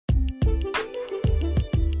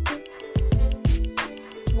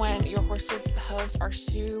horse's hooves are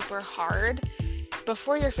super hard,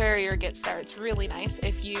 before your farrier gets there, it's really nice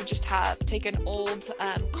if you just take an old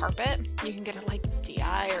carpet. You can get it like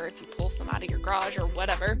DI, or if you pull some out of your garage or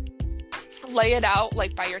whatever, lay it out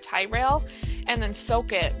like by your tie rail and then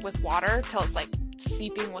soak it with water till it's like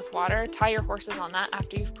seeping with water. Tie your horses on that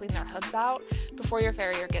after you've cleaned their hooves out before your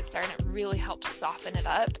farrier gets there, and it really helps soften it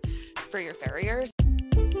up for your farriers.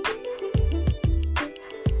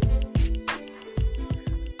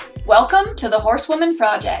 Welcome to the Horsewoman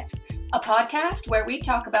Project, a podcast where we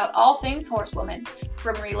talk about all things horsewoman,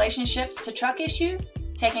 from relationships to truck issues,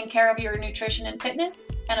 taking care of your nutrition and fitness,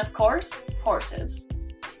 and of course, horses.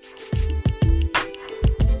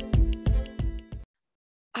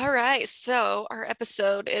 All right, so our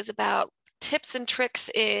episode is about tips and tricks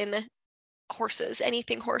in horses,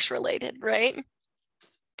 anything horse related, right?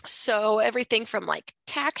 So everything from like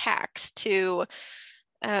tack hacks to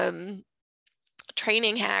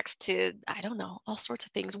training hacks to, I don't know, all sorts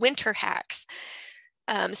of things, winter hacks.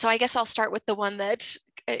 So I guess I'll start with the one that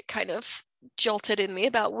it kind of jolted in me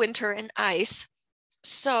about winter and ice.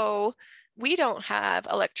 So we don't have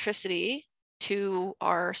electricity to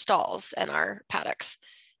our stalls and our paddocks.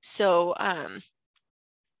 So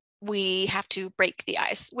we have to break the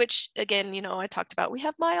ice, which again, you know, I talked about, we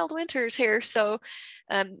have mild winters here. So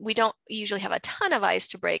we don't usually have a ton of ice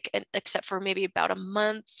to break, except for maybe about a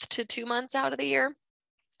month to 2 months out of the year.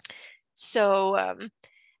 So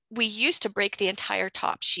we used to break the entire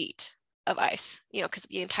top sheet of ice, you know, because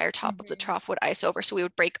the entire top of the trough would ice over. So we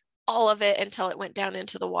would break all of it until it went down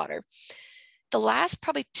into the water. The last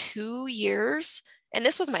probably 2 years, and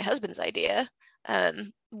this was my husband's idea,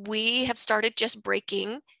 we have started just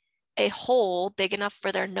breaking a hole big enough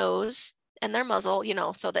for their nose and their muzzle, you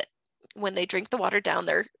know, so that when they drink the water down,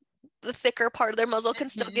 the thicker part of their muzzle can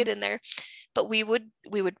still get in there. But we would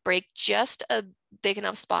break just a big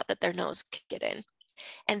enough spot that their nose could get in.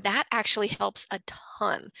 And that actually helps a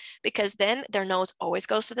ton, because then their nose always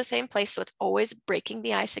goes to the same place. So it's always breaking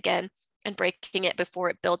the ice again and breaking it before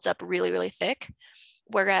it builds up really, really thick.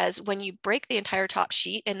 Whereas when you break the entire top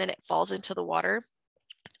sheet and then it falls into the water,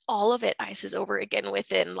 all of it ices over again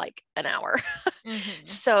within like an hour.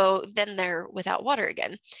 So then they're without water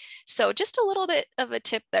again. So just a little bit of a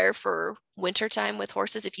tip there for wintertime with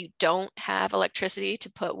horses. If you don't have electricity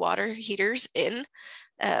to put water heaters in,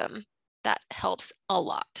 that helps a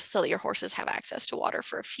lot, so that your horses have access to water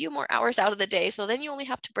for a few more hours out of the day. So then you only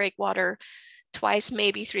have to break water twice,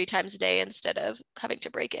 maybe 3 times a day, instead of having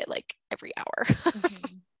to break it like every hour.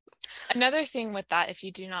 Another thing with that, if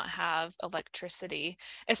you do not have electricity,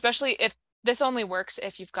 especially if this only works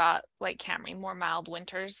if you've got, like Camry, more mild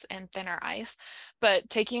winters and thinner ice, but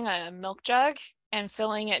taking a milk jug and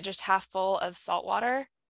filling it just half full of salt water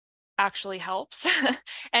actually helps.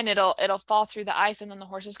 And it'll fall through the ice, and then the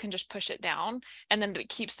horses can just push it down, and then it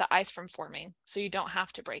keeps the ice from forming, so you don't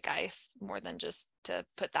have to break ice more than just to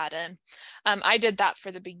put that in. I did that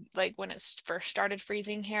for like when it first started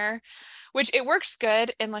freezing here, which it works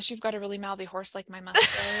good unless you've got a really mouthy horse like my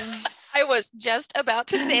Mustang. I was just about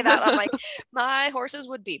to say that. I'm like, my horses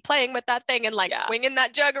would be playing with that thing and like swinging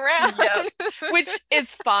that jug around. Which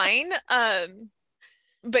is fine.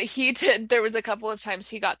 But there was a couple of times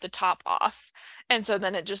he got the top off, and so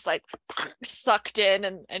then it just like sucked in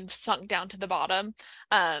and sunk down to the bottom.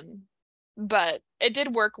 But it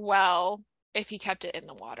did work well if he kept it in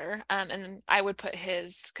the water. And then I would put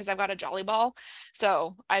because I've got a jolly ball,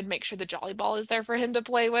 so I'd make sure the jolly ball is there for him to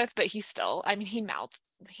play with, but he still, I mean, he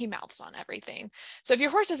mouths on everything. So if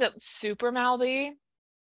your horse isn't super mouthy,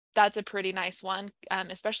 that's a pretty nice one,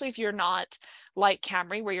 especially if you're not like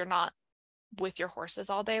Camry, where you're not with your horses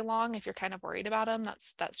all day long. If you're kind of worried about them,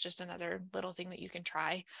 that's just another little thing that you can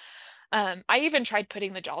try. I even tried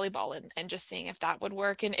putting the jolly ball in and just seeing if that would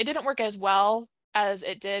work, and it didn't work as well as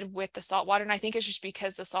it did with the salt water, and I think it's just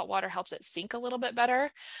because the salt water helps it sink a little bit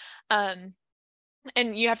better. And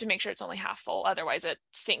you have to make sure it's only half full, otherwise it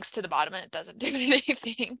sinks to the bottom and it doesn't do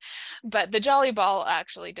anything. But the jolly ball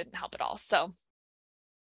actually didn't help at all. So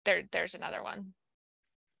there's another one.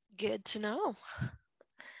 Good to know.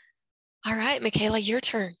 All right, Michaela, your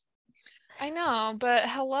turn. I know, but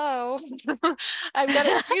hello. I've got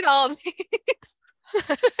to read all these.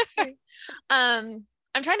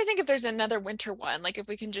 I'm trying to think if there's another winter one, like if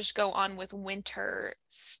we can just go on with winter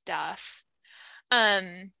stuff. Not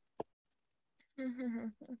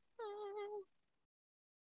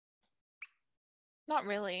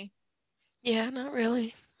really. Yeah, not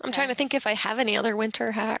really. I'm trying to think if I have any other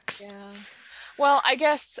winter hacks. Yeah. Well, I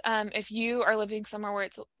guess if you are living somewhere where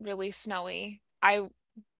it's really snowy, I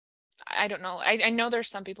don't know. I know there's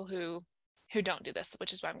some people who who don't do this,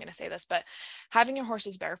 which is why I'm going to say this, but having your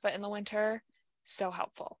horses barefoot in the winter, so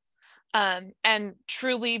helpful. And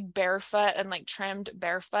truly barefoot and like trimmed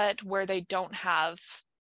barefoot where they don't have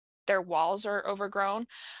their walls are overgrown.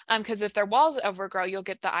 Because if their walls overgrow, you'll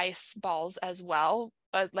get the ice balls as well,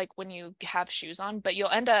 like when you have shoes on, but you'll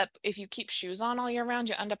end up, if you keep shoes on all year round,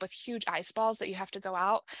 you end up with huge ice balls that you have to go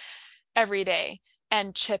out every day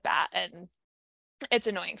and chip at, and it's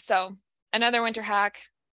annoying. So another winter hack,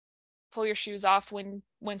 pull your shoes off when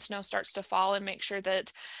snow starts to fall, and make sure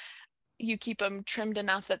that you keep them trimmed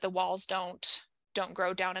enough that the walls don't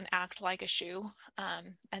grow down and act like a shoe.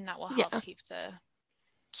 And that will help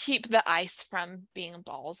keep the ice from being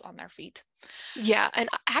balls on their feet. Yeah. And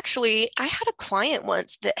actually, I had a client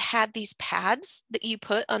once that had these pads that you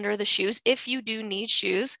put under the shoes if you do need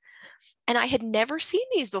shoes. And I had never seen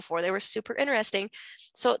these before. They were super interesting.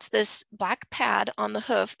 So it's this black pad on the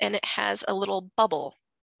hoof, and it has a little bubble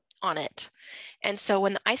on it. And so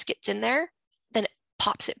when the ice gets in there, then it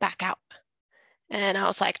pops it back out. And I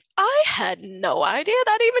was like, I had no idea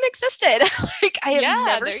that even existed. Like, I have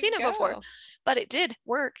never seen it before, but it did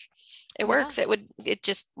work. It works. It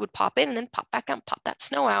just would pop in and then pop back out and pop that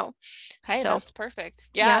snow out. Hey, so that's perfect.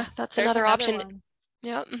 Yeah, that's another option. One.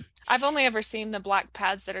 Yeah. I've only ever seen the black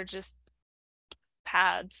pads that are just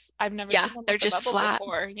pads. I've never seen them they're just flat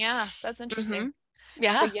before. Yeah, that's interesting. Mm-hmm.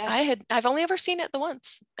 Yeah, so I've only ever seen it the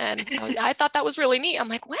once, and I thought that was really neat. I'm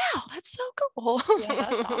like, wow, that's so cool. Yeah,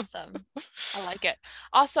 that's awesome. I like it.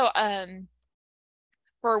 Also,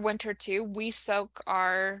 for winter too, we soak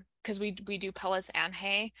because we do pellets and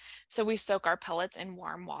hay, so we soak our pellets in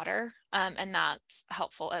warm water, and that's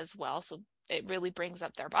helpful as well. So it really brings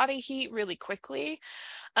up their body heat really quickly.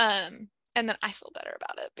 And then I feel better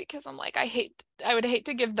about it because I'm like, I would hate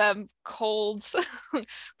to give them cold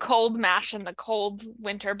mash in the cold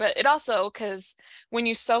winter, but it also, because when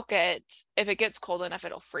you soak it, if it gets cold enough,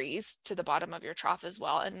 it'll freeze to the bottom of your trough as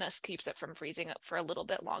well. And this keeps it from freezing up for a little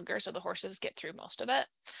bit longer. So the horses get through most of it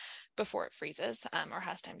before it freezes, or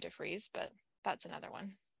has time to freeze, but that's another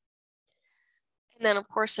one. And then of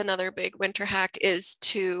course, another big winter hack is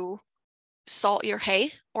to salt your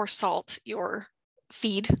hay or salt your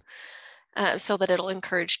feed. So that it'll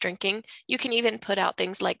encourage drinking. You can even put out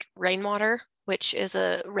things like rainwater, which is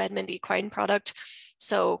a Redmond equine product.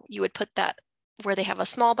 So you would put that where they have a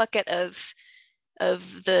small bucket of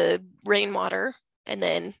the rainwater and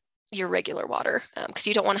then your regular water, because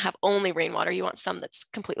you don't want to have only rainwater. You want some that's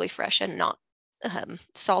completely fresh and not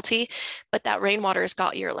salty, but that rainwater has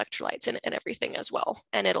got your electrolytes in it and everything as well,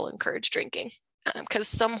 and it'll encourage drinking. Because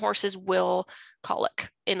some horses will colic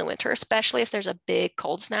in the winter, especially if there's a big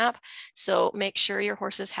cold snap. So make sure your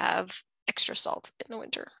horses have extra salt in the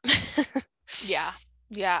winter.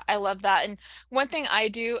 Yeah, I love that. And one thing I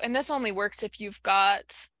do, and this only works if you've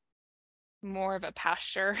got more of a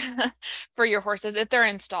pasture for your horses. If they're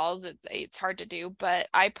in stalls, it's hard to do, but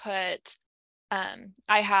I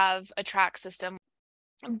have a track system,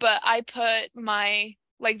 but I put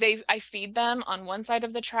I feed them on one side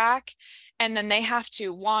of the track, and then they have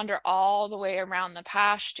to wander all the way around the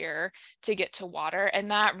pasture to get to water. And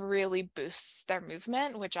that really boosts their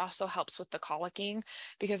movement, which also helps with the colicking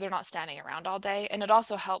because they're not standing around all day. And it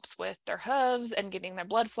also helps with their hooves and getting their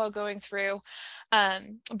blood flow going through.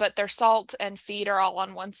 But their salt and feed are all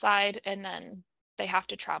on one side, and then they have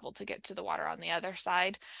to travel to get to the water on the other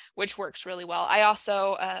side, which works really well. I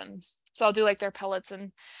also, so I'll do like their pellets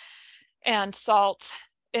and salt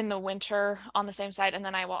in the winter on the same side, and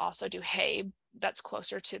then I will also do hay that's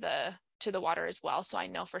closer to the water as well, so I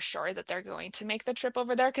know for sure that they're going to make the trip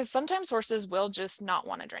over there, because sometimes horses will just not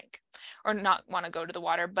want to drink or not want to go to the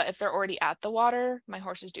water, but if they're already at the water, my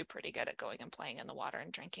horses do pretty good at going and playing in the water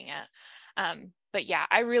and drinking it. But yeah,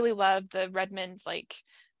 I really love the Redmond, like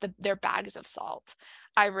their bags of salt.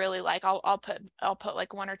 I really like, I'll put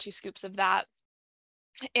like 1 or 2 scoops of that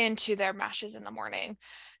into their mashes in the morning,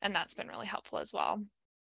 and that's been really helpful as well.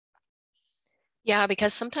 Yeah,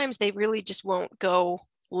 because sometimes they really just won't go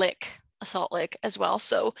lick a salt lick as well.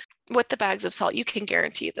 So with the bags of salt, you can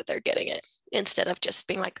guarantee that they're getting it, instead of just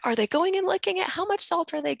being like, are they going and licking it? How much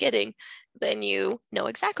salt are they getting? Then you know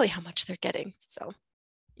exactly how much they're getting. So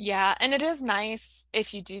yeah, and it is nice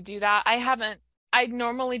if you do that. I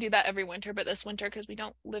normally do that every winter, but this winter, because we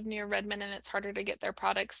don't live near Redmond and it's harder to get their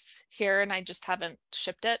products here, and I just haven't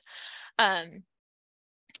shipped it.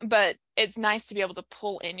 But it's nice to be able to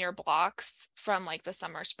pull in your blocks from like the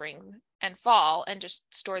summer, spring, and fall, and just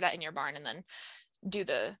store that in your barn and then do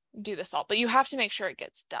the salt. But you have to make sure it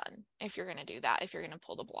gets done if you're going to do that, if you're going to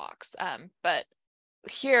pull the blocks. But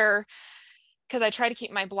here, because I try to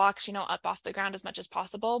keep my blocks, up off the ground as much as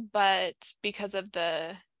possible, but because of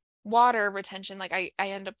the water retention, like I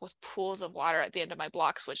end up with pools of water at the end of my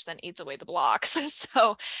blocks, which then eats away the blocks.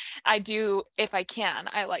 So I do, if I can,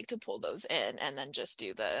 I like to pull those in and then just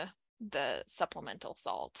do the supplemental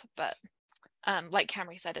salt. But like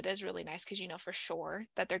Camry said, it is really nice because you know for sure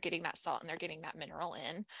that they're getting that salt and they're getting that mineral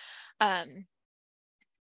in.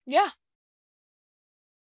 Yeah.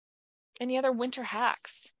 Any other winter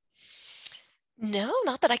hacks? No,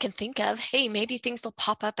 not that I can think of. Hey, maybe things will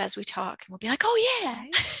pop up as we talk and we'll be like, oh yeah.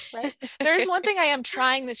 Right. There's one thing I am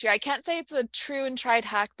trying this year. I can't say it's a true and tried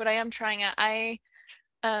hack, but I am trying it.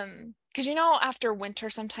 Because you know, after winter,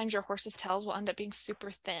 sometimes your horse's tails will end up being super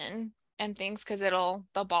thin and things because they'll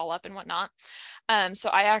ball up and whatnot. So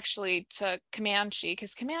I actually took Comanche,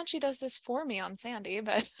 because Comanche does this for me on Sandy,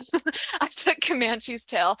 but I took Comanche's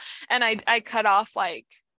tail and I cut off like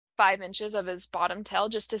 5 inches of his bottom tail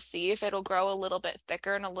just to see if it'll grow a little bit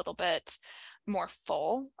thicker and a little bit more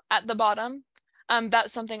full at the bottom.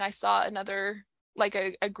 That's something I saw another, like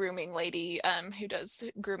a grooming lady who does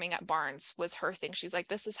grooming at barns, was her thing. She's like,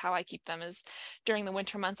 this is how I keep them, is during the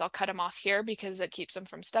winter months I'll cut them off here because it keeps them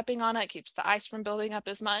from stepping on it, keeps the ice from building up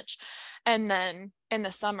as much, and then in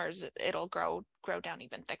the summers it'll grow down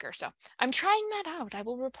even thicker. So I'm trying that out. I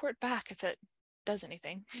will report back if it does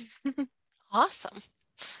anything. Awesome.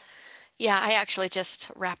 Yeah, I actually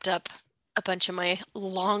just wrapped up a bunch of my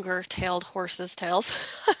longer tailed horses' tails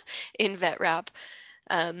in vet wrap.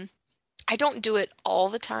 I don't do it all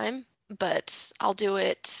the time, but I'll do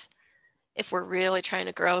it if we're really trying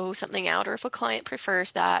to grow something out or if a client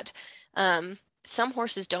prefers that. Some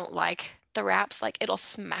horses don't like the wraps, like it'll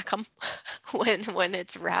smack them when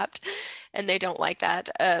it's wrapped, and they don't like that.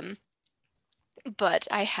 But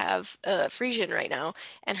I have a Frisian right now,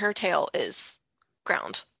 and her tail is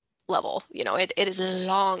ground level. You know, it is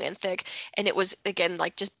long and thick, and it was again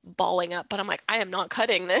like just balling up, but I'm like, I am not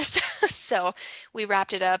cutting this. So we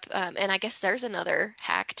wrapped it up. And I guess there's another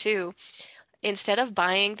hack too. Instead of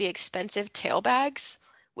buying the expensive tail bags,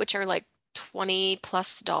 which are like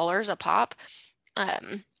 $20+ a pop,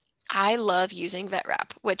 I love using vet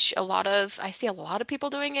wrap, which I see a lot of people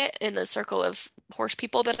doing it in the circle of horse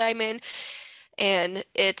people that I'm in. And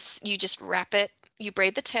you just wrap it, you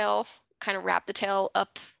braid the tail, kind of wrap the tail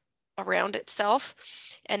up around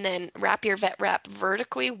itself, and then wrap your vet wrap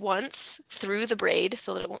vertically once through the braid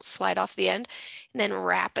so that it won't slide off the end, and then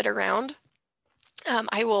wrap it around.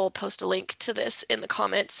 I will post a link to this in the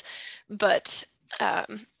comments, but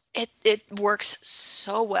it works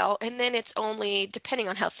so well. And then it's only, depending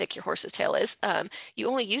on how thick your horse's tail is, you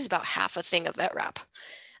only use about half a thing of vet wrap.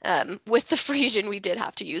 With the Frisian, we did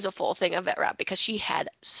have to use a full thing of vet wrap because she had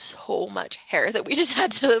so much hair that we just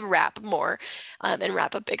had to wrap more and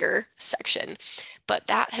wrap a bigger section. But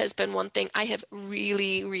that has been one thing I have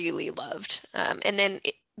really, really loved. And then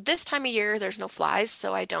this time of year, there's no flies,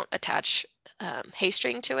 so I don't attach hay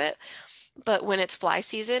string to it. But when it's fly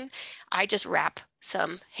season, I just wrap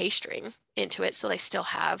some hay string into it so they still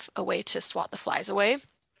have a way to swat the flies away.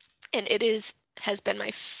 And has been my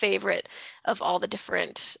favorite of all the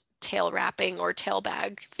different tail wrapping or tail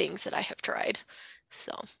bag things that I have tried.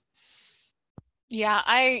 So yeah,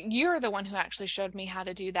 you're the one who actually showed me how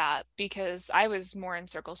to do that, because I was more in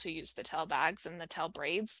circles who used the tail bags and the tail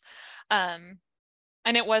braids. And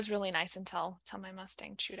it was really nice until my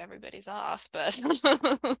Mustang chewed everybody's off, but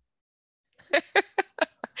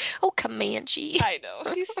oh, Comanche. I know,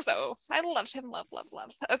 I loved him, love.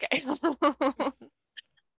 Okay.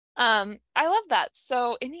 I love that.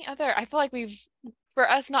 So I feel like for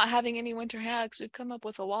us not having any winter hacks, we've come up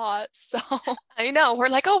with a lot. So I know, we're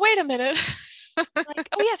like, oh, wait a minute. like,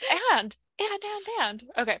 oh yes, and.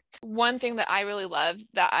 Okay. One thing that I really love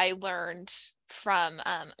that I learned from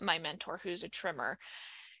my mentor, who's a trimmer,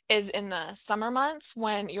 is in the summer months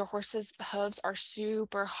when your horse's hooves are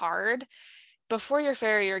super hard. Before your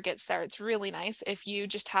farrier gets there, it's really nice if you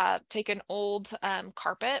just take an old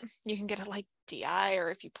carpet. You can get it like DI, or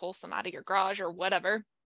if you pull some out of your garage or whatever,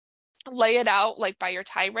 lay it out like by your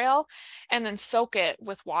tie rail and then soak it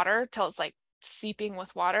with water till it's like seeping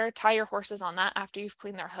with water. Tie your horses on that after you've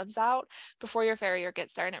cleaned their hooves out before your farrier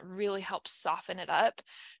gets there, and it really helps soften it up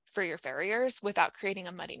for your farriers without creating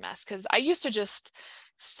a muddy mess. Because I used to just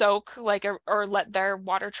soak or let their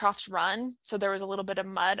water troughs run, so there was a little bit of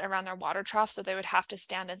mud around their water trough, so they would have to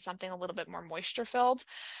stand in something a little bit more moisture filled.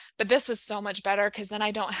 But this was so much better because then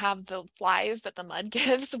I don't have the flies that the mud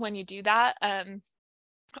gives when you do that,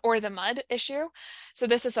 or the mud issue. So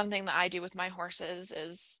this is something that I do with my horses,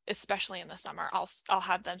 is especially in the summer, I'll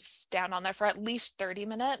have them stand on there for at least 30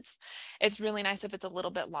 minutes. It's really nice if it's a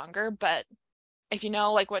little bit longer, but if you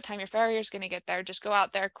know like what time your farrier is going to get there, just go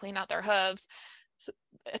out there, clean out their hooves,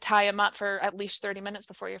 tie him up for at least 30 minutes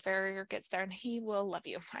before your farrier gets there, and he will love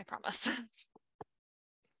you, I promise.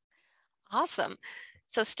 Awesome.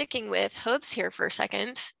 So sticking with hooves here for a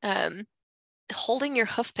second, holding your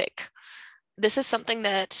hoof pick. This is something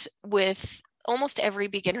that with almost every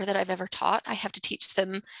beginner that I've ever taught, I have to teach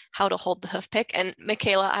them how to hold the hoof pick. And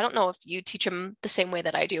Michaela, I don't know if you teach them the same way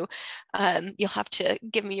that I do. You'll have to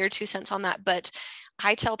give me your 2 cents on that, but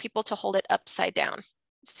I tell people to hold it upside down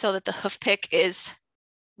so that the hoof pick is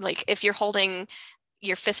like, if you're holding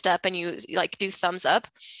your fist up and you like do thumbs up,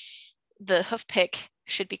 the hoof pick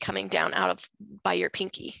should be coming down by your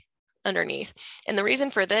pinky underneath. And the reason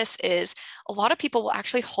for this is a lot of people will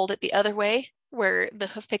actually hold it the other way, where the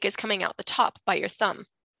hoof pick is coming out the top by your thumb.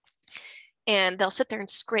 And they'll sit there and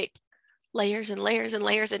scrape layers and layers and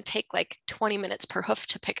layers and take like 20 minutes per hoof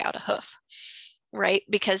to pick out a hoof, right?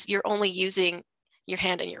 Because you're only using your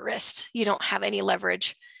hand and your wrist. You don't have any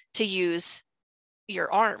leverage to use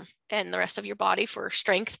your arm and the rest of your body for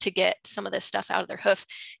strength to get some of this stuff out of their hoof.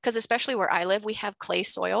 Because especially where I live, we have clay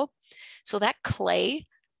soil. So that clay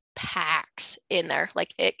packs in there,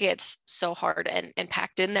 like it gets so hard and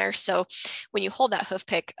packed in there. So when you hold that hoof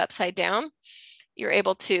pick upside down, you're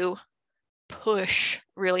able to push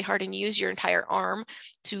really hard and use your entire arm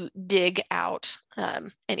to dig out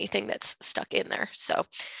anything that's stuck in there. So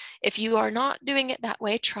if you are not doing it that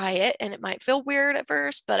way, try it. And it might feel weird at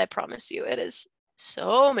first, but I promise you it is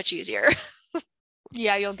so much easier.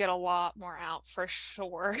 Yeah, you'll get a lot more out for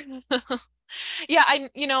sure. Yeah,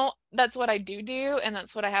 that's what I do, and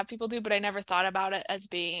that's what I have people do, but I never thought about it as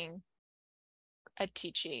being a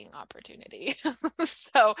teaching opportunity.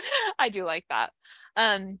 So I do like that.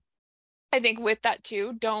 I think with that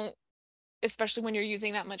too, especially when you're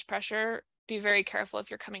using that much pressure, be very careful if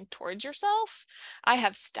you're coming towards yourself. I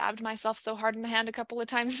have stabbed myself so hard in the hand a couple of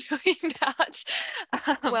times doing that.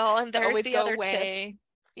 Well, and there's always the go other way. tip.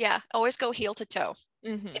 Yeah, always go heel to toe.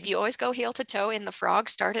 Mm-hmm. If you always go heel to toe in the frog,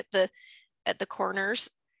 start at the corners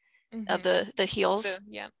of the heels,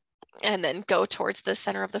 yeah, and then go towards the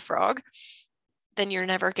center of the frog, then you're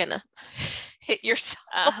never gonna hit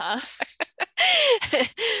yourself.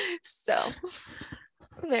 So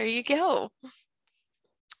there you go.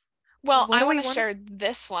 Well, I want to share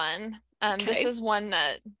this one. Okay. This is one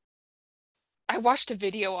that I watched a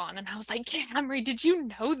video on, and I was like, Camry, did you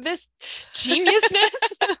know this geniusness?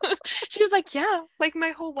 She was like, yeah, like my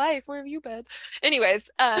whole life. Where have you been? Anyways,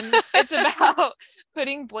 it's about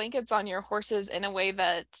putting blankets on your horses in a way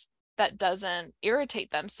that doesn't irritate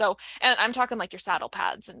them. So, and I'm talking like your saddle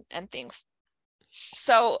pads and things.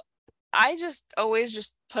 So I always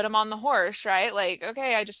just put them on the horse, right? Like,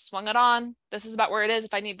 okay, I just swung it on. This is about where it is.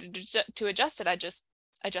 If I need to adjust it, I just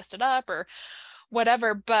adjust it up or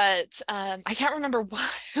whatever. But I can't remember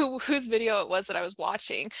whose video it was that I was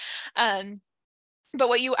watching. But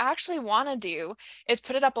what you actually want to do is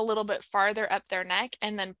put it up a little bit farther up their neck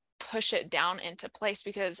and then push it down into place,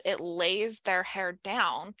 because it lays their hair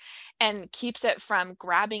down and keeps it from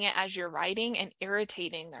grabbing it as you're riding and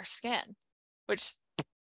irritating their skin, which,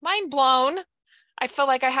 mind blown. I feel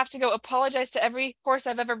like I have to go apologize to every horse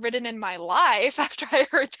I've ever ridden in my life after I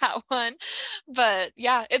heard that one. But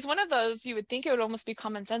yeah, it's one of those, you would think it would almost be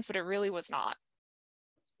common sense, but it really was not.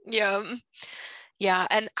 Yeah. Yeah.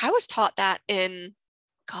 And I was taught that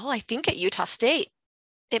I think at Utah State.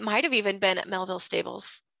 It might have even been at Melville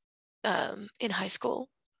Stables in high school,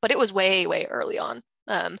 but it was way, way early on.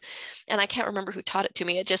 And I can't remember who taught it to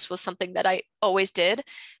me. It just was something that I always did.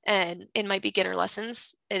 And in my beginner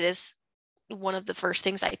lessons, it is one of the first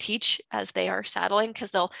things I teach as they are saddling,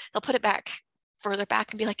 because they'll put it back further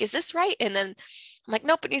back and be like, is this right? And then I'm like,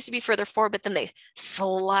 nope, it needs to be further forward. But then they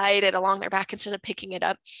slide it along their back instead of picking it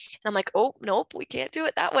up. And I'm like, oh, nope, we can't do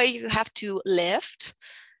it that way. You have to lift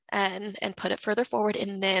and put it further forward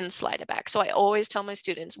and then slide it back. So I always tell my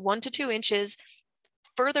students 1 to 2 inches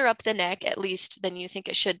further up the neck, at least, than you think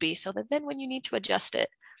it should be, so that then when you need to adjust it,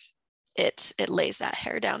 it lays that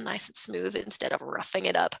hair down nice and smooth instead of roughing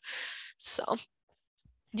it up. So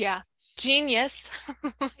yeah, genius.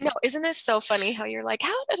 No, isn't this so funny how you're like,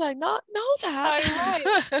 how did I not know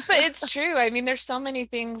that? Right. But it's true. I mean, there's so many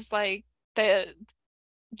things like that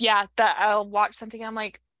I'll watch something, I'm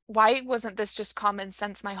like, why wasn't this just common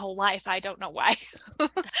sense my whole life? I don't know why.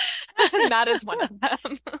 And that is one of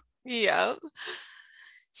them. Yeah.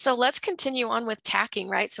 So let's continue on with tacking,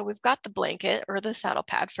 right? So we've got the blanket or the saddle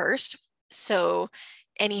pad first. So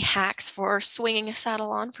any hacks for swinging a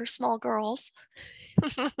saddle on for small girls?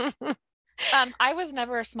 I was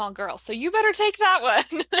never a small girl, so you better take that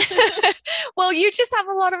one. Well, you just have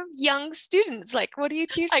a lot of young students. Like, what do you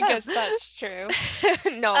teach them? I guess that's true.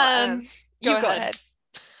 No, you go ahead.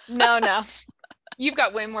 No. You've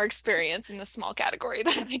got way more experience in the small category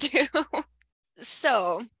than I do.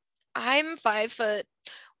 So I'm 5 foot.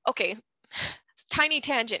 Okay. Tiny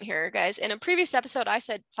tangent here, guys. In a previous episode, I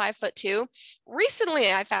said 5'2".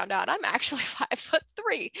 Recently, I found out I'm actually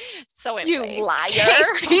 5'3". So You anyway, liar. in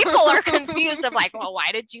case people are confused of like, well,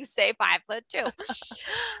 why did you say 5'2"?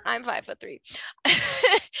 I'm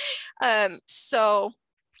 5'3". So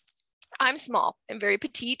I'm small. I'm very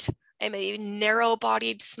petite. I'm a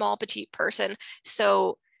narrow-bodied, small, petite person.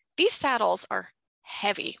 So these saddles are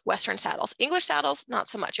heavy, Western saddles. English saddles, not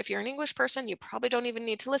so much. If you're an English person, you probably don't even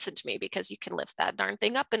need to listen to me because you can lift that darn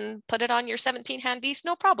thing up and put it on your 17-hand beast,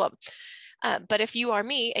 no problem. But if you are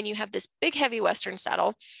me and you have this big, heavy Western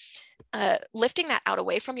saddle, lifting that out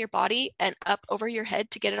away from your body and up over your head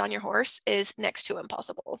to get it on your horse is next to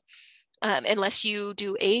impossible. Unless you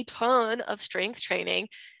do a ton of strength training,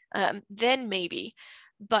 then maybe.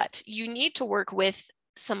 But you need to work with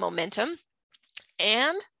some momentum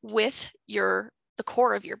and with the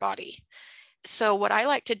core of your body. So what I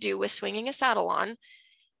like to do with swinging a saddle on,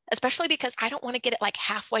 especially because I don't want to get it like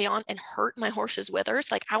halfway on and hurt my horse's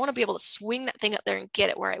withers. Like I want to be able to swing that thing up there and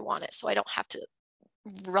get it where I want it. So I don't have to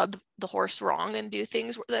rub the horse wrong and do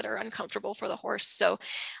things that are uncomfortable for the horse. So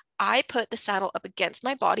I put the saddle up against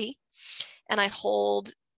my body and I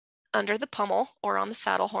hold under the pommel or on the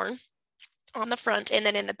saddle horn on the front, and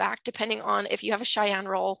then in the back, depending on if you have a Cheyenne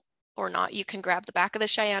roll or not, you can grab the back of the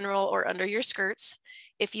Cheyenne roll or under your skirts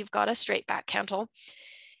if you've got a straight back cantle.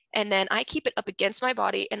 And then I keep it up against my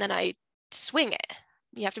body and then I swing it.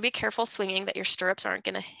 You have to be careful swinging that your stirrups aren't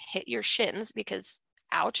going to hit your shins because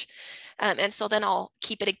ouch. And so then I'll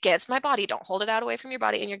keep it against my body. Don't hold it out away from your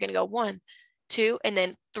body. And you're going to go 1, 2, and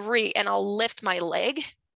then 3. And I'll lift my leg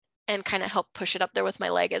and kind of help push it up there with my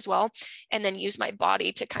leg as well. And then use my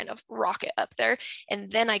body to kind of rock it up there. And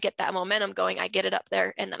then I get that momentum going. I get it up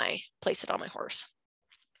there and then I place it on my horse.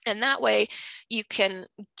 And that way you can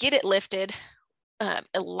get it lifted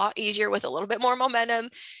a lot easier with a little bit more momentum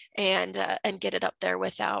and get it up there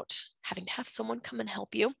without having to have someone come and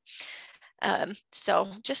help you. So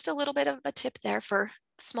just a little bit of a tip there for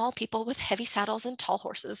small people with heavy saddles and tall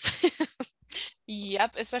horses.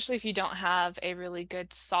 Yep, especially if you don't have a really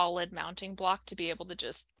good solid mounting block to be able to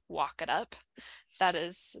just walk it up. That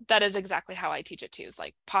is exactly how I teach it too. Is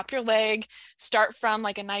like pop your leg, start from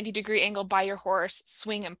like a 90-degree angle by your horse,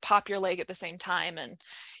 swing and pop your leg at the same time, and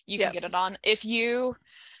you can get it on. If you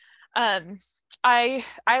I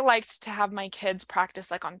liked to have my kids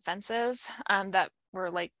practice like on fences that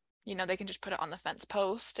were like, you know, they can just put it on the fence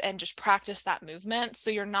post and just practice that movement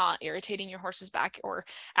so you're not irritating your horse's back or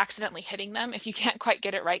accidentally hitting them if you can't quite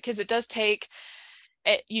get it right, because it does take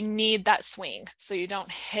it, you need that swing so you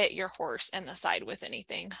don't hit your horse in the side with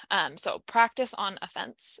anything. So practice on a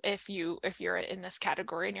fence if you're in this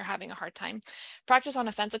category and you're having a hard time. Practice on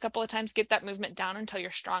a fence a couple of times, get that movement down until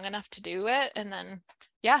you're strong enough to do it, and then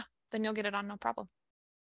then you'll get it on no problem.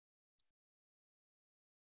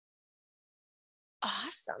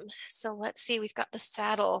 Awesome. So let's see, we've got the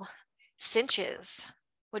saddle. Cinches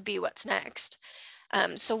would be what's next.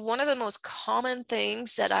 So one of the most common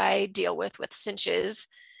things that I deal with cinches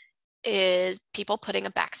is people putting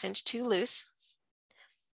a back cinch too loose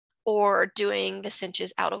or doing the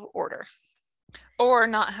cinches out of order. Or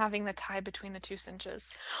not having the tie between the two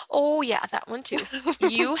cinches. Oh yeah, that one too.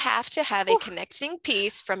 You have to have a connecting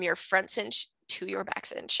piece from your front cinch to your back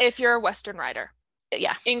cinch. If you're a Western rider.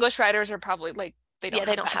 Yeah. English riders are probably like, they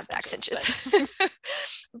don't have back cinches.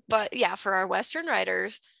 But yeah, for our Western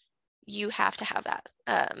riders, you have to have that.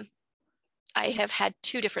 I have had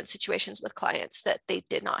 2 different situations with clients that they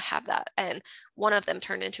did not have that. And one of them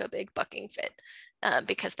turned into a big bucking fit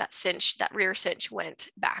because that rear cinch went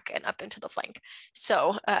back and up into the flank.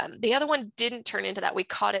 So the other one didn't turn into that. We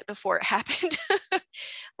caught it before it happened.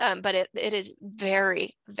 But it is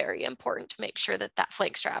very, very important to make sure that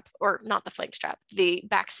flank strap, or not the flank strap, the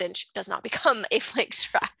back cinch does not become a flank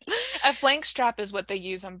strap. A flank strap is what they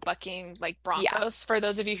use on bucking like broncos. Yeah. For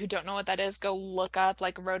those of you who don't know what that is, go look up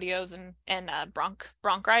like rodeos and bronc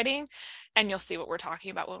riding, and you'll see what we're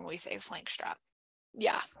talking about when we say flank strap.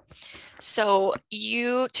 Yeah. So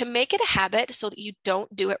to make it a habit so that you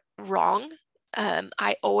don't do it wrong,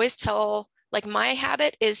 I always tell, like, my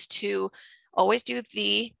habit is to always do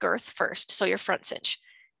the girth first. So your front cinch,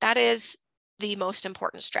 that is the most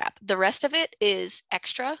important strap. The rest of it is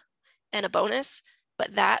extra and a bonus,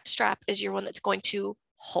 but that strap is your one that's going to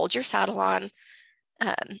hold your saddle on.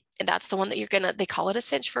 And that's the one that they call it a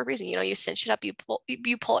cinch for a reason. You know, you cinch it up,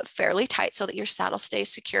 you pull it fairly tight so that your saddle stays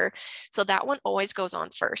secure. So that one always goes on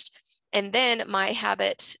first. And then my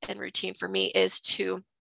habit and routine for me is to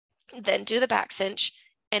then do the back cinch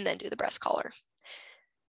and then do the breast collar.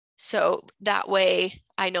 So that way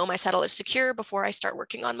I know my saddle is secure before I start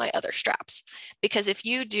working on my other straps. Because if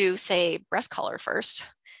you do, say, breast collar first,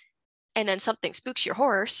 and then something spooks your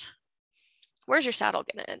horse, where's your saddle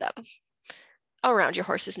going to end up? Around your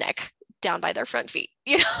horse's neck, down by their front feet,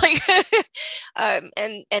 like,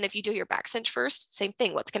 and if you do your back cinch first, same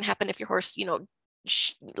thing. What's going to happen if your horse,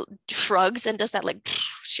 shrugs and does that like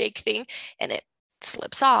shake thing and it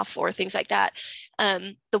slips off or things like that?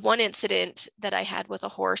 The one incident that I had with a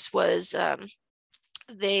horse was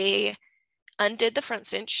they undid the front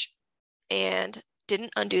cinch and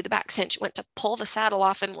didn't undo the back cinch, went to pull the saddle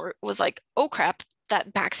off and was like, oh crap,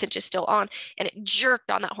 that back cinch is still on, and it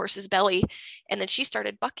jerked on that horse's belly. And then she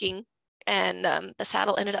started bucking, and the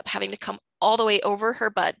saddle ended up having to come all the way over her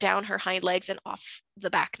butt, down her hind legs, and off the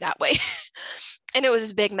back that way. And it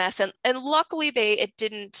was a big mess. And luckily it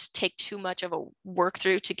didn't take too much of a work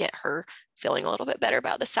through to get her feeling a little bit better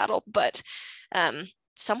about the saddle. But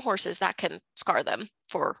some horses, that can scar them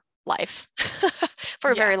for life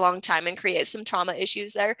for a very long time and create some trauma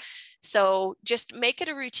issues there. So just make it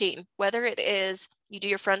a routine, whether it is you do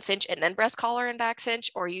your front cinch and then breast collar and back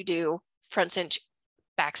cinch, or you do front cinch,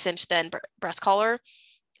 back cinch, then breast collar.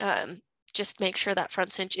 Just make sure that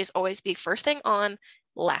front cinch is always the first thing on,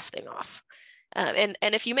 last thing off. And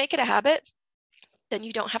if you make it a habit, then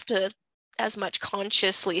you don't have to as much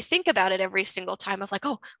consciously think about it every single time of like,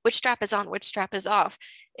 oh, which strap is on, which strap is off.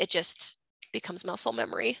 It just becomes muscle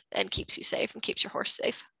memory and keeps you safe and keeps your horse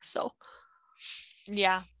safe. So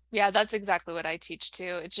yeah, that's exactly what I teach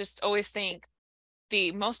too. It's just always think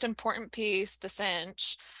the most important piece, the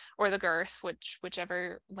cinch or the girth,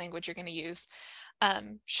 whichever language you're going to use,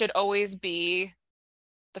 should always be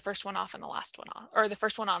the first one off and the last one off, or the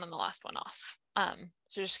first one on and the last one off.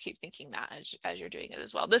 So just keep thinking that as you're doing it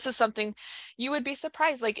as well. This is something you would be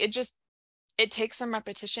surprised. Like it takes some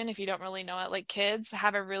repetition if you don't really know it. Like kids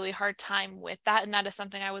have a really hard time with that. And that is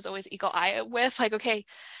something I was always eagle-eyed with, like, okay,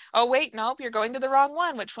 oh wait, nope, you're going to the wrong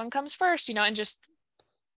one. Which one comes first? And just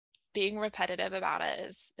being repetitive about it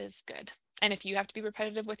is good. And if you have to be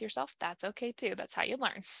repetitive with yourself, that's okay too. That's how you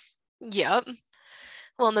learn. Yep.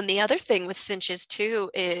 Well, and then the other thing with cinches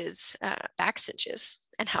too is back cinches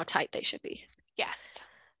and how tight they should be. Yes.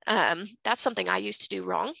 That's something I used to do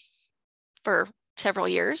wrong for several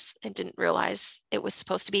years and didn't realize it was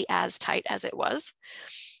supposed to be as tight as it was.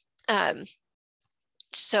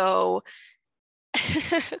 So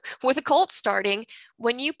with a colt starting,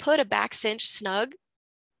 when you put a back cinch snug,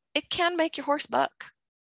 it can make your horse buck.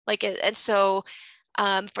 And so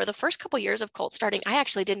for the first couple of years of colt starting, I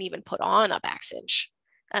actually didn't even put on a back cinch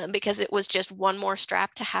because it was just one more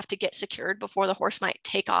strap to have to get secured before the horse might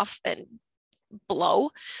take off and blow.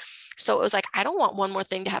 So it was like, I don't want one more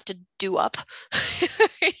thing to have to do up,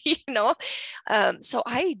 so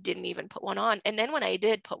I didn't even put one on. And then when I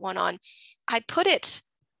did put one on, I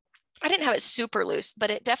didn't have it super loose, but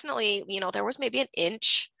it definitely, there was maybe an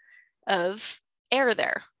inch of air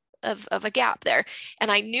there, of a gap there. And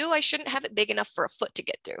I knew I shouldn't have it big enough for a foot to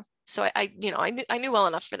get through. So I knew well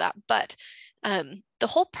enough for that. But the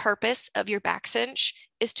whole purpose of your back cinch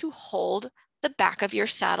is to hold the back of your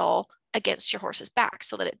saddle against your horse's back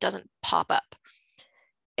so that it doesn't pop up.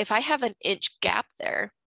 If I have an inch gap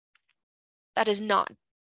there, that is not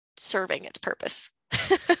serving its purpose.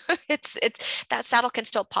 It's that saddle can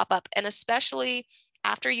still pop up. And especially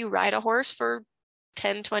after you ride a horse for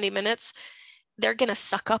 10, 20 minutes, they're going to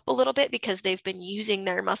suck up a little bit because they've been using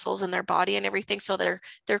their muscles and their body and everything. So their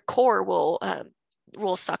core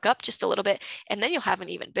will suck up just a little bit, and then you'll have an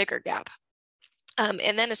even bigger gap.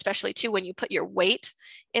 And then especially too, when you put your weight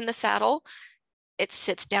in the saddle, it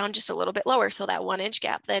sits down just a little bit lower. So that 1 inch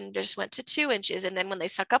gap then just went to 2 inches. And then when they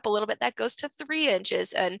suck up a little bit, that goes to 3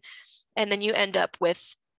 inches. And then you end up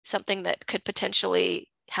with something that could potentially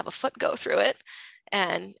have a foot go through it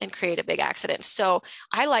and create a big accident. So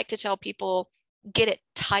I like to tell people, get it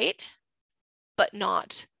tight, but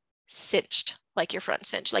not cinched like your front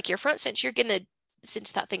cinch. Like your front cinch, you're going to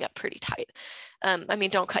cinch that thing up pretty tight.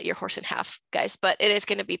 Don't cut your horse in half, guys, but it is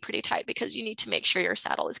going to be pretty tight because you need to make sure your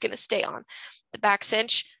saddle is going to stay on. The back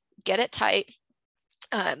cinch, get it tight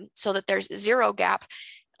so that there's zero gap.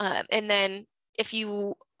 And then if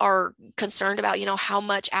you are concerned about, how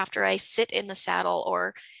much after I sit in the saddle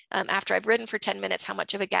or after I've ridden for 10 minutes, how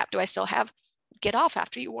much of a gap do I still have? Get off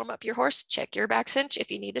after you warm up your horse, check your back cinch.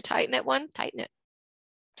 If you need to tighten it tighten it.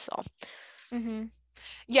 So. Mm-hmm.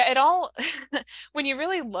 Yeah, it all, when you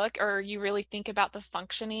really look or you really think about the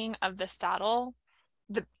functioning of the saddle,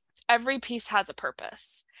 every piece has a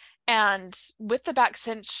purpose. And with the back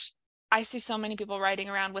cinch, I see so many people riding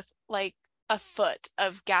around with like a foot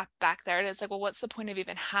of gap back there. And it's like, well, what's the point of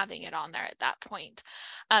even having it on there at that point?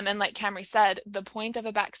 And like Camry said, the point of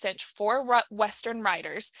a back cinch for Western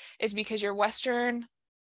riders is because your Western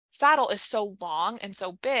saddle is so long and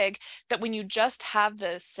so big that when you just have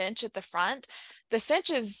the cinch at the front, the cinch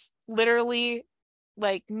is literally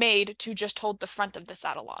like made to just hold the front of the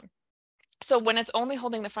saddle on. So when it's only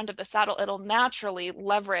holding the front of the saddle, it'll naturally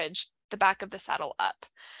leverage the back of the saddle up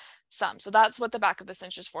some. So that's what the back of the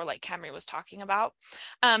cinch is for, like Camry was talking about.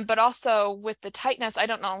 But also with the tightness, I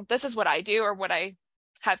don't know, this is what I do or what I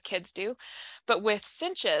have kids do, but with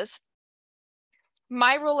cinches,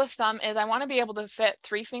 my rule of thumb is I want to be able to fit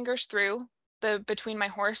 3 fingers through between my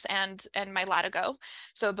horse and my latigo.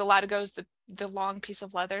 So the latigo is the long piece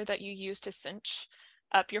of leather that you use to cinch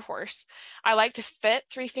up your horse. I like to fit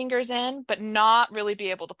 3 fingers in, but not really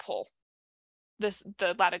be able to pull the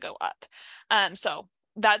latigo up. So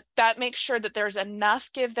that makes sure that there's enough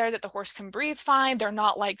give there that the horse can breathe fine. They're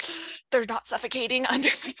not suffocating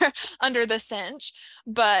under the cinch.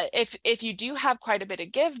 But if you do have quite a bit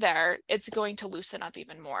of give there, it's going to loosen up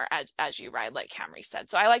even more as you ride, like Camry said.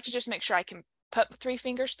 So I like to just make sure I can put 3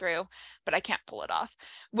 fingers through, but I can't pull it off.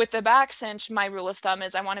 With the back cinch, my rule of thumb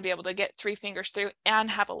is I want to be able to get 3 fingers through and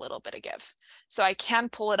have a little bit of give. So I can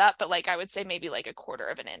pull it up, but like I would say maybe like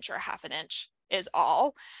 1/4 of an inch or 1/2 an inch is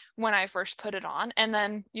all when I first put it on. And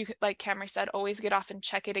then you could, like Camry said, always get off and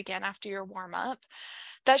check it again after your warm up.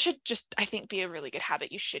 That should just, I think, be a really good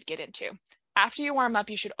habit you should get into. After you warm up,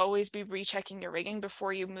 you should always be rechecking your rigging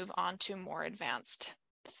before you move on to more advanced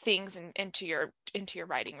things into your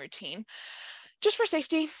riding routine, just for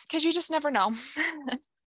safety, because you just never know.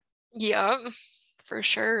 Yeah, for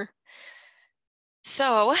sure.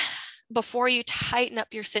 So before you tighten up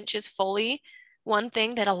your cinches fully, one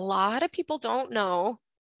thing that a lot of people don't know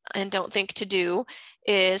and don't think to do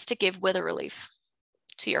is to give wither relief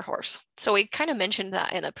to your horse. So we kind of mentioned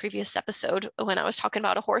that in a previous episode when I was talking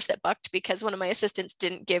about a horse that bucked because one of my assistants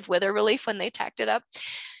didn't give wither relief when they tacked it up.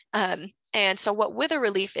 And so what wither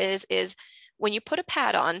relief is when you put a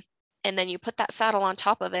pad on and then you put that saddle on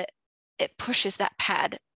top of it, it pushes that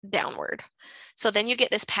pad downward. So then you get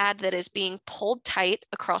this pad that is being pulled tight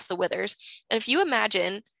across the withers. And if you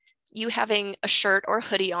imagine you having a shirt or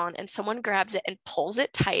hoodie on and someone grabs it and pulls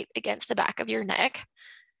it tight against the back of your neck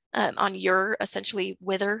on your essentially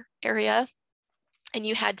wither area, and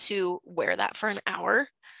you had to wear that for an hour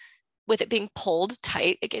with it being pulled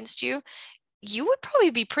tight against you, you would probably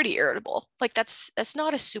be pretty irritable. Like that's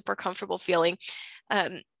not a super comfortable feeling.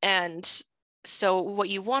 And so what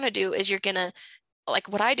you want to do is you're going to, like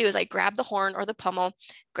what I do is I grab the horn or the pommel,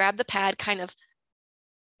 grab the pad, kind of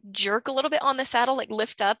jerk a little bit on the saddle, like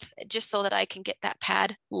lift up just so that I can get that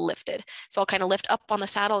pad lifted. So I'll kind of lift up on the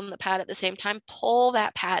saddle and the pad at the same time, pull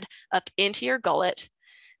that pad up into your gullet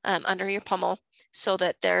under your pommel so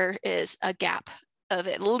that there is a gap of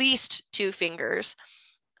at least 2 fingers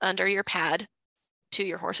under your pad to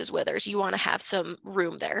your horse's withers. You want to have some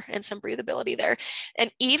room there and some breathability there.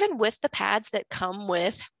 And even with the pads that come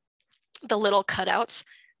with the little cutouts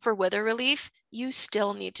for wither relief, you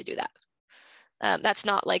still need to do that. That's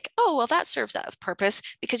not like, oh, well, that serves that purpose,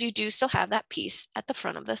 because you do still have that piece at the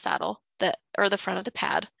front of the saddle or the front of the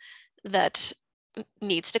pad that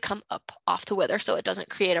needs to come up off the wither so it doesn't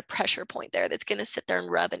create a pressure point there that's going to sit there and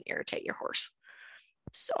rub and irritate your horse.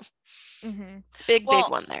 So big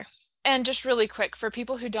one there. And just really quick, for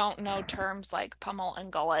people who don't know terms like pommel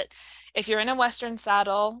and gullet, if you're in a Western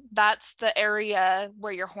saddle, that's the area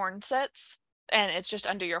where your horn sits. And it's just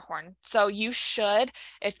under your horn. So you should,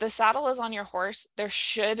 if the saddle is on your horse, there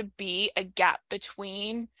should be a gap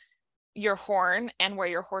between your horn and where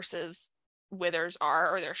your horse's withers are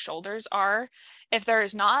or their shoulders are. If there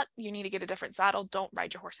is not, you need to get a different saddle. Don't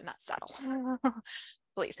ride your horse in that saddle,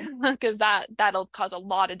 please, because that'll cause a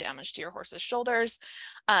lot of damage to your horse's shoulders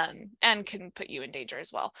and can put you in danger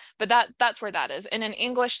as well. But that's where that is. In an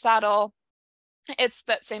English saddle, it's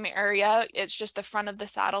that same area. It's just the front of the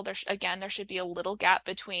saddle. There should be a little gap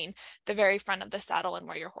between the very front of the saddle and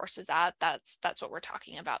where your horse is at. That's what we're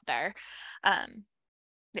talking about there.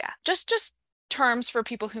 Yeah, just terms for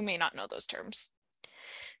people who may not know those terms.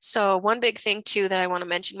 So one big thing too that I want to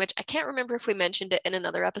mention, which I can't remember if we mentioned it in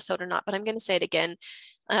another episode or not, but I'm going to say it again.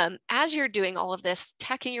 As you're doing all of this,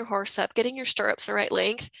 tacking your horse up, getting your stirrups the right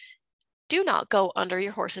length, do not go under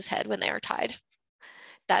your horse's head when they are tied.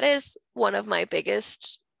 That is one of my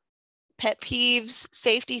biggest pet peeves,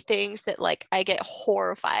 safety things that like I get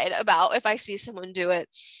horrified about if I see someone do it.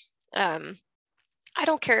 I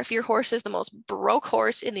don't care if your horse is the most broke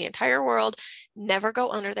horse in the entire world, never go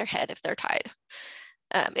under their head if they're tied.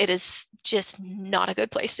 It is just not a good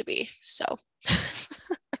place to be. So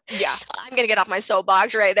Yeah. I'm gonna get off my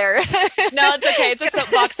soapbox right there. No, it's okay. It's a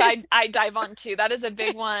soapbox I dive on too. That is a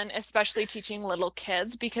big one, especially teaching little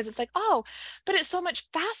kids, because it's like, oh, but it's so much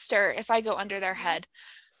faster if I go under their head.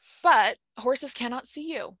 But horses cannot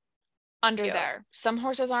see you under Yeah. there. Some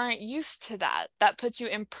horses aren't used to that. That puts you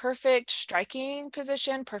in perfect striking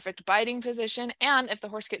position, perfect biting position, and if the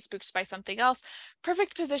horse gets spooked by something else,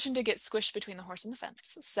 perfect position to get squished between the horse and the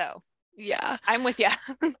fence. So Yeah. I'm with you.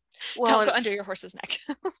 Well, Don't go under your horse's neck.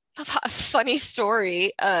 a funny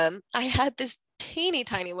story. I had this teeny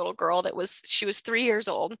tiny little girl she was 3 years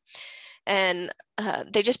old, and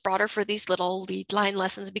they just brought her for these little lead line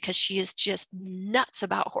lessons because she is just nuts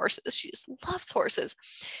about horses. She just loves horses.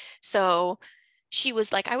 So she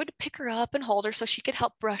was like, I would pick her up and hold her so she could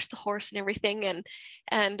help brush the horse and everything.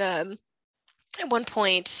 And at one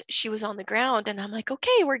point she was on the ground and I'm like,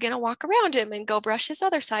 okay, we're going to walk around him and go brush his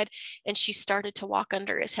other side. And she started to walk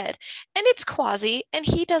under his head, and it's Quasi and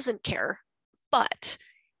he doesn't care, but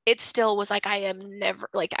it still was like, I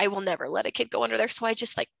will never let a kid go under there. So I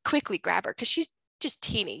just like quickly grab her because she's just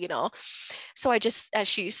teeny, So I just, as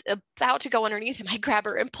she's about to go underneath him, I grab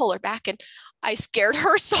her and pull her back, and I scared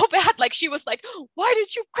her so bad. Like she was like, why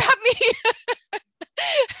did you grab me?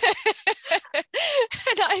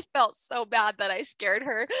 And I felt so bad that I scared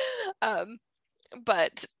her.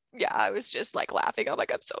 But yeah, I was just like laughing. I'm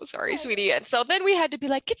like, I'm so sorry, sweetie. And so then we had to be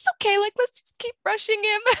like, it's okay. Like, let's just keep brushing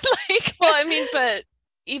him. Like, well, I mean, but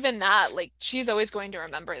even that, like, she's always going to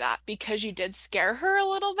remember that because you did scare her a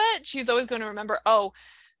little bit. She's always going to remember, oh,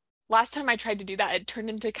 last time I tried to do that, it turned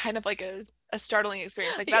into kind of like a startling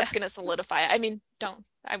experience. Like that's going to solidify it. I mean,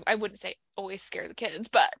 I wouldn't say always scare the kids,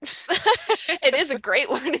 but it is a great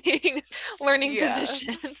learning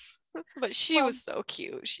position. But she was so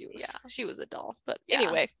cute. She was a doll. But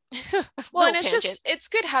anyway. Well, and it's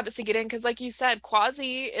good habits to get in because like you said,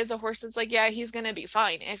 Quasi is a horse that's like, yeah, he's going to be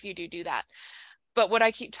fine if you do that. But what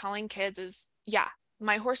I keep telling kids is, yeah,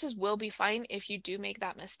 my horses will be fine if you do make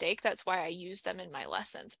that mistake. That's why I use them in my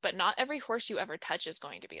lessons. But not every horse you ever touch is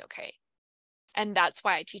going to be okay. And that's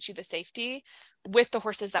why I teach you the safety with the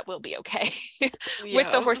horses that will be okay,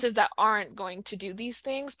 with the horses that aren't going to do these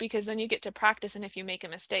things, because then you get to practice. And if you make a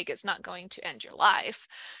mistake, it's not going to end your life.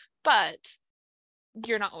 But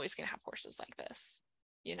you're not always going to have horses like this,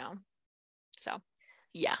 So.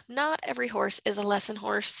 Yeah, not every horse is a lesson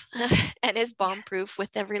horse and is bomb proof with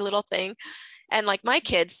every little thing. And like my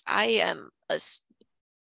kids, I am a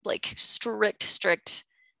like strict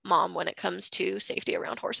mom when it comes to safety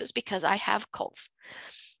around horses because I have colts.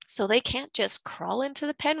 So they can't just crawl into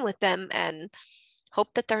the pen with them and hope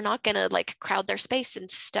that they're not going to like crowd their space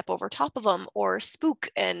and step over top of them or spook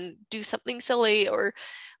and do something silly or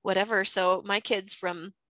whatever. So my kids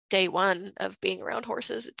from day one of being around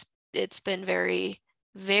horses, it's been very,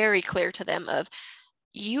 very clear to them of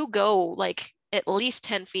you go like at least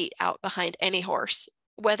 10 feet out behind any horse,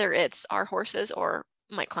 whether it's our horses or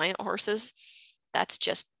my client horses. That's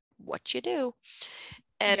just what you do.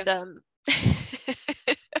 And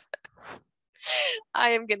I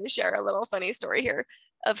am going to share a little funny story here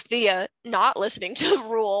of Thea not listening to the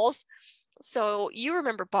rules. So you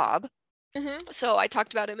remember Bob. Mm-hmm. So I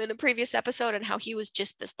talked about him in a previous episode and how he was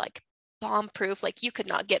just this like bomb proof, like you could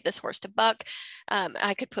not get this horse to buck.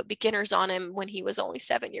 I could put beginners on him when he was only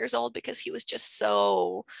 7 years old because he was just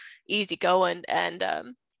so easygoing.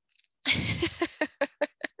 And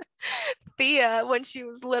Thea, when she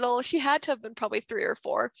was little, she had to have been probably 3 or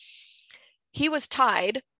 4. He was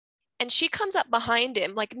tied and she comes up behind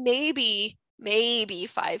him, like maybe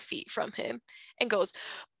 5 feet from him and goes,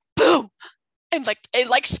 boom. And like, it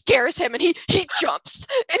like scares him and he jumps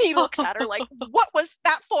and he looks at her like, what was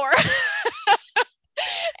that for?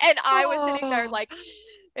 And I was sitting there like,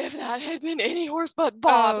 if that had been any horse but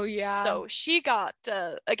Bob. Oh, yeah. So she got,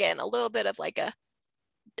 again, a little bit of like a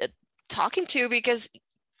talking to, because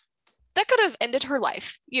that could have ended her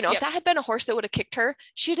life. If that had been a horse that would have kicked her,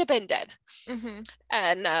 she'd have been dead. Mm-hmm.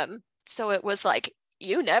 And so it was like,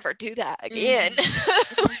 you never do that again.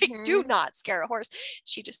 Mm-hmm. Like, do not scare a horse.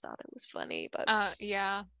 She just thought it was funny, but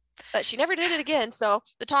yeah. But she never did it again. So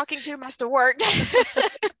the talking to must have worked.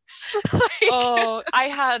 Oh, I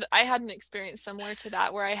had an experience similar to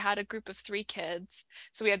that where I had a group of 3 kids.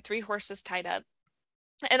 So we had 3 horses tied up.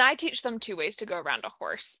 And I teach them 2 ways to go around a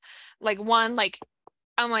horse. Like one, like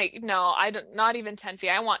I'm like, no, I don't, not even 10 feet.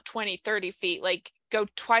 I want 20, 30 feet. Like go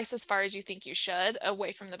twice as far as you think you should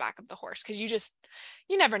away from the back of the horse. Cause you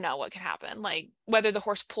never know what could happen. Like whether the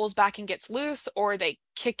horse pulls back and gets loose or they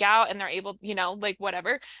kick out and they're able, like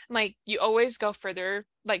whatever. Like you always go further,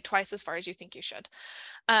 like twice as far as you think you should.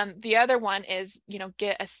 The other one is,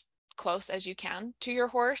 get as close as you can to your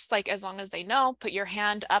horse. Like as long as they know, put your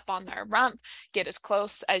hand up on their rump, get as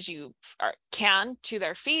close as you can to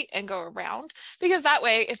their feet and go around, because that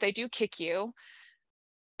way if they do kick you,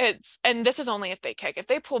 and this is only if they kick. If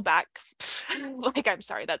they pull back, like, I'm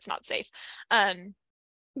sorry, that's not safe.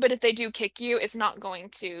 But if they do kick you, it's not going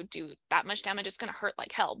to do that much damage. It's going to hurt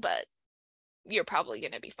like hell, but you're probably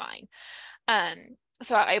going to be fine.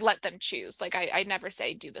 So I let them choose. Like I never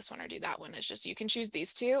say do this one or do that one. It's just, you can choose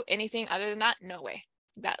these two. Anything other than that, no way.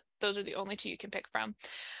 Those are the only two you can pick from.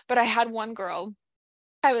 But I had one girl,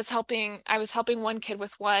 I was helping one kid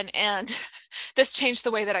with one, and this changed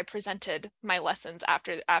the way that I presented my lessons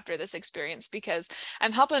after this experience, because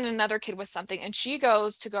I'm helping another kid with something and she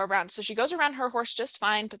goes to go around. So she goes around her horse just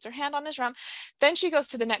fine, puts her hand on his rump. Then she goes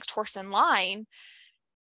to the next horse in line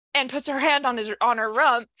and puts her hand on her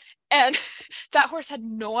rump, and that horse had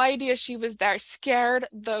no idea she was there, scared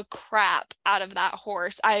the crap out of that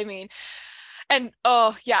horse. I mean, and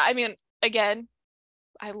oh yeah, I mean, again,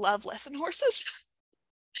 I love lesson horses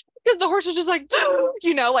because the horse was just like,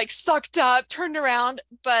 you know, like sucked up, turned around,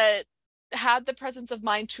 but had the presence of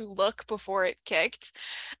mind to look before it kicked.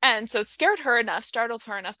 And so it scared her enough, startled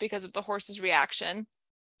her enough because of the horse's reaction,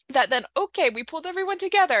 that then, okay, we pulled everyone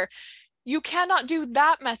together. You cannot do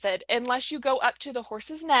that method unless you go up to the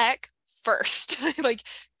horse's neck first. Like,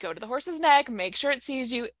 go to the horse's neck, make sure it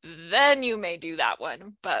sees you, then you may do that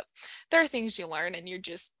one. But there are things you learn, and you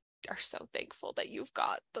just are so thankful that you've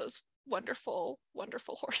got those wonderful,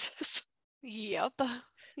 wonderful horses. Yep.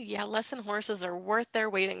 Yeah, lesson horses are worth their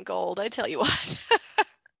weight in gold, I tell you what.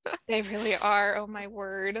 They really are. Oh my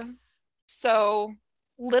word. So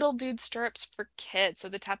little dude stirrups for kids, so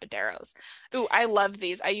the tapaderos. Ooh, I love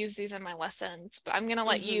these. I use these in my lessons, but I'm gonna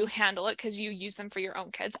let you handle it because you use them for your own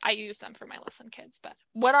kids. I use them for my lesson kids, but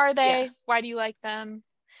what are they? Yeah. Why do you like them?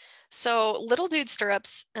 So little dude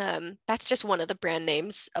stirrups, that's just one of the brand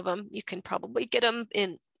names of them. You can probably get them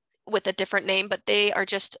in with a different name, but they are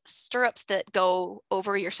just stirrups that go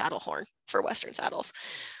over your saddle horn for Western saddles.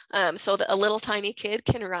 So that a little tiny kid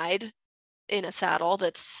can ride in a saddle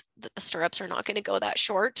the stirrups are not going to go that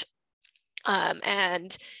short.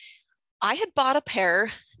 And I had bought a pair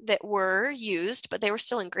that were used, but they were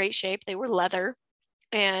still in great shape. They were leather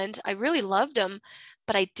and I really loved them,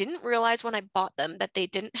 but I didn't realize when I bought them that they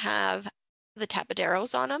didn't have the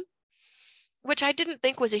tapaderos on them, which I didn't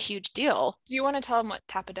think was a huge deal. Do you want to tell them what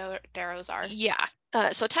tapaderos are? Yeah.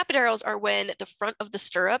 So tapaderos are when the front of the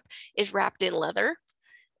stirrup is wrapped in leather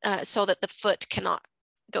so that the foot cannot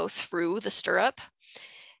go through the stirrup.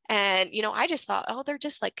 And, you know, I just thought, oh, they're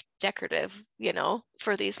just like decorative, you know,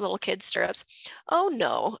 for these little kid stirrups. Oh,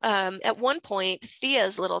 no. At one point,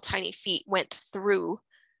 Thea's little tiny feet went through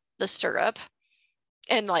the stirrup,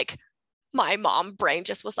 and like my mom brain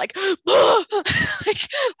just was like, oh, like,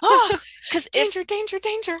 oh, because danger,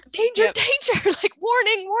 yep. Like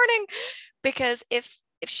warning, because if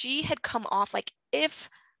she had come off, like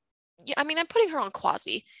I mean, I'm putting her on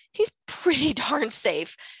Quasi. He's pretty darn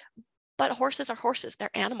safe, but horses are horses. They're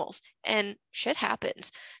animals and shit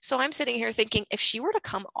happens. So I'm sitting here thinking, if she were to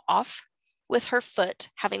come off with her foot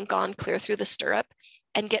having gone clear through the stirrup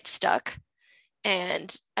and get stuck,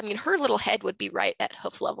 and I mean, her little head would be right at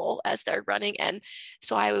hoof level as they're running. And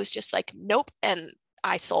so I was just like, nope. And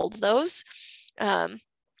I sold those.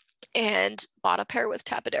 And bought a pair with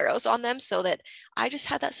tapaderos on them so that I just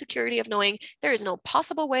had that security of knowing there is no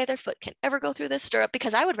possible way their foot can ever go through this stirrup,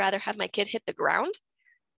 because I would rather have my kid hit the ground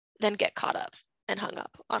than get caught up and hung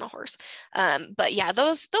up on a horse. But yeah,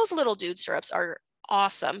 those little dude stirrups are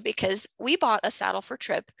awesome, because we bought a saddle for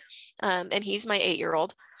Trip, and he's my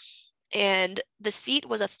 8-year-old, and the seat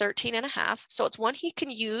was a 13.5. So it's one he can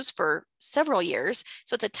use for several years.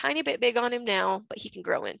 So it's a tiny bit big on him now, but he can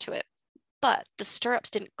grow into it. But the stirrups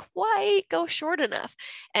didn't quite go short enough.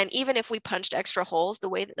 And even if we punched extra holes, the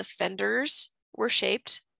way that the fenders were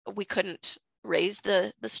shaped, we couldn't raise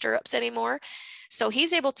the stirrups anymore. So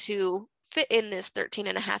he's able to fit in this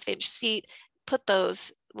 13.5-inch seat, put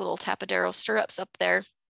those little tapadero stirrups up there,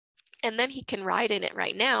 and then he can ride in it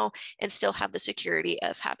right now and still have the security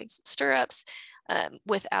of having some stirrups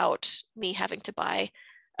without me having to buy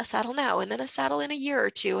a saddle now and then a saddle in a year or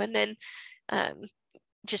two, and then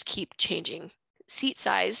just keep changing seat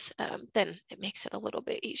size, then it makes it a little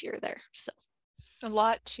bit easier there. So a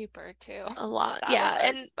lot cheaper too. A lot. Yeah.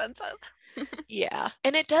 And expensive. Yeah.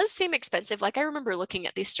 And it does seem expensive. Like I remember looking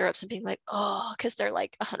at these stirrups and being like, oh, because they're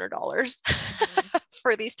like $100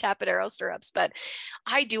 for these tapadero stirrups. But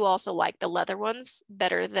I do also like the leather ones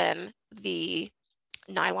better than the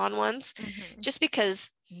nylon ones, just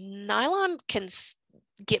because nylon can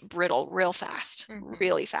get brittle real fast,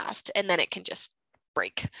 really fast. And then it can just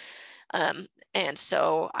break. And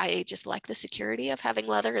so I just like the security of having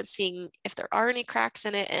leather and seeing if there are any cracks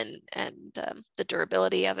in it, and the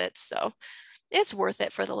durability of it. So it's worth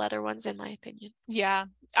it for the leather ones, in my opinion. Yeah,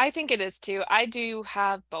 I think it is too. I do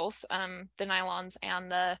have both the nylons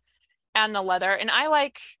and the leather, and I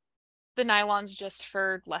like the nylons just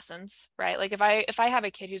for lessons, right? Like if I have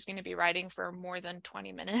a kid who's going to be riding for more than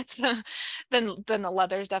 20 minutes, then the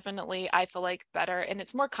leather's definitely, I feel like, better, and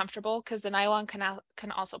it's more comfortable because the nylon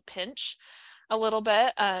can also pinch a little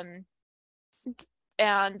bit, and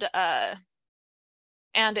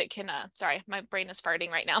it can sorry, my brain is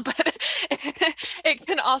farting right now, but it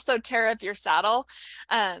can also tear up your saddle,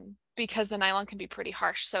 because the nylon can be pretty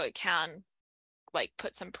harsh, so it can like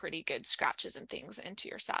put some pretty good scratches and things into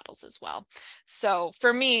your saddles as well. So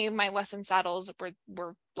for me, my lesson saddles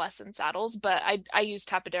were lesson saddles, but I use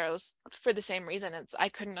Tapaderos for the same reason. It's I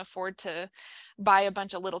couldn't afford to buy a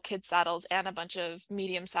bunch of little kid saddles and a bunch of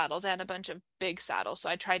medium saddles and a bunch of big saddles. So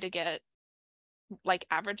I tried to get like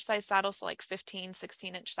average size saddles, so like 15,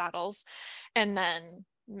 16-inch saddles, and then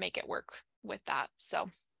make it work with that. So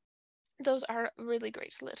those are really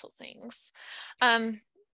great little things. I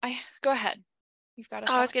go ahead. You've got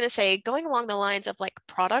a I was thought? going to say, going along the lines of like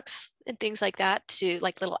products and things like that, to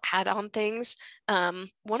like little add-on things.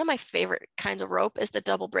 One of my favorite kinds of rope is the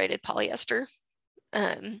double braided polyester.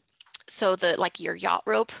 So the like your yacht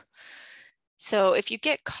rope. So if you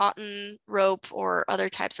get cotton rope or other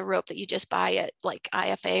types of rope that you just buy at like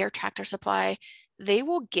IFA or Tractor Supply, they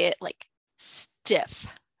will get like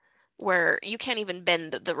stiff where you can't even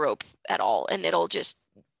bend the rope at all, and it'll just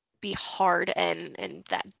be hard, and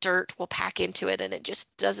that dirt will pack into it, and it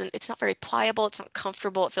just doesn't, it's not very pliable, it's not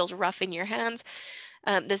comfortable, it feels rough in your hands.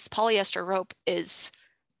 This polyester rope is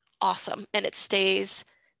awesome, and it stays,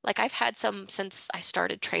 like I've had some since I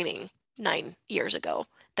started training 9 years ago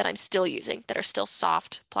that I'm still using, that are still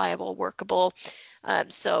soft, pliable, workable.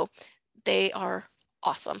 So they are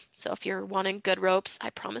awesome. So if you're wanting good ropes,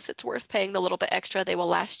 I promise it's worth paying the little bit extra. They will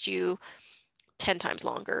last you 10 times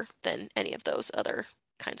longer than any of those other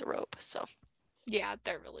kinds of rope. So Yeah,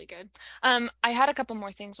 they're really good. I had a couple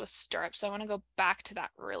more things with stirrups, so I want to go back to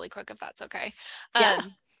that really quick if that's okay. yeah.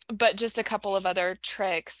 But just a couple of other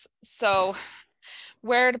tricks. So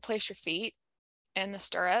where to place your feet in the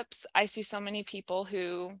stirrups. I see so many people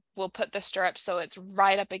who will put the stirrups so it's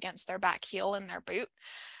right up against their back heel in their boot.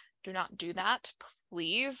 Do not do that,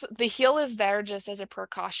 please. The heel is there just as a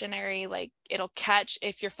precautionary, like it'll catch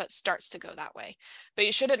if your foot starts to go that way, but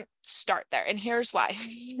you shouldn't start there. And here's why.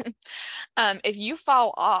 If you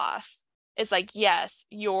fall off, it's like, yes,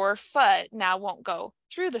 your foot now won't go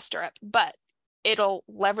through the stirrup, but it'll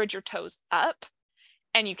leverage your toes up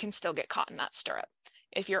and you can still get caught in that stirrup.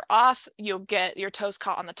 If you're off, you'll get your toes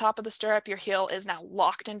caught on the top of the stirrup. Your heel is now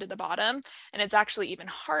locked into the bottom, and it's actually even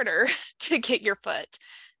harder to get your foot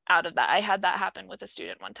out of that. I had that happen with a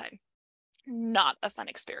student one time. Not a fun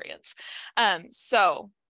experience. So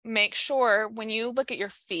make sure when you look at your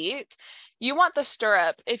feet, you want the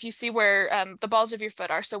stirrup, if you see where the balls of your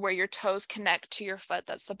foot are, so where your toes connect to your foot,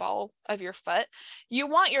 that's the ball of your foot. You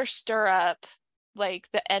want your stirrup, like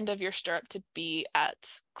the end of your stirrup, to be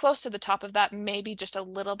at close to the top of that, maybe just a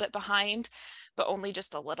little bit behind, but only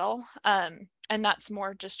just a little. And that's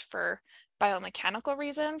more just for biomechanical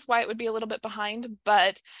reasons why it would be a little bit behind,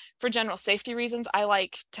 but for general safety reasons, I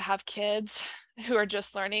like to have kids who are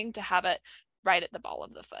just learning to have it right at the ball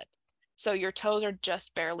of the foot. So your toes are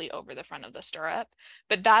just barely over the front of the stirrup,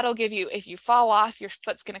 but that'll give you, if you fall off, your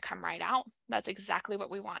foot's going to come right out. That's exactly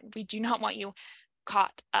what we want. We do not want you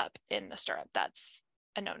caught up in the stirrup. That's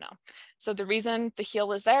a no-no. So the reason the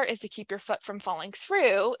heel is there is to keep your foot from falling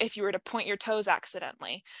through if you were to point your toes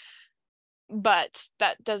accidentally, but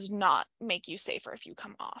that does not make you safer if you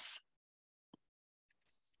come off.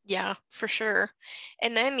 Yeah, for sure.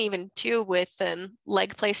 And then even too with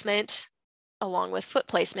leg placement along with foot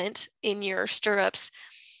placement in your stirrups,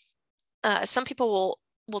 some people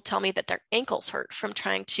will tell me that their ankles hurt from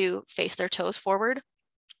trying to face their toes forward.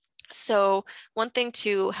 So one thing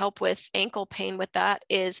to help with ankle pain with that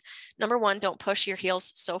is, number one, don't push your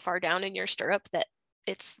heels so far down in your stirrup that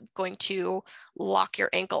it's going to lock your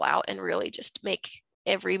ankle out and really just make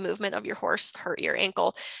every movement of your horse hurt your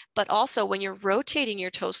ankle. But also when you're rotating your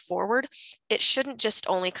toes forward, it shouldn't just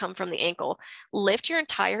only come from the ankle. Lift your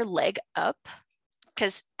entire leg up,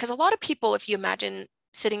 because a lot of people, if you imagine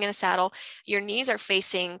sitting in a saddle, your knees are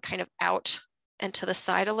facing kind of out and to the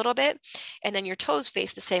side a little bit, and then your toes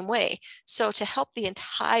face the same way. So to help the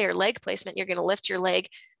entire leg placement, you're going to lift your leg,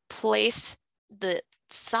 place the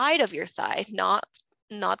side of your thigh, not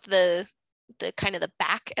the the kind of the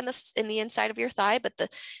back and the inside of your thigh, but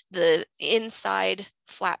the inside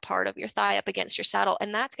flat part of your thigh up against your saddle.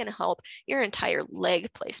 And that's going to help your entire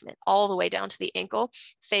leg placement all the way down to the ankle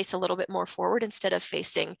face a little bit more forward instead of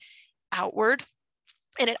facing outward.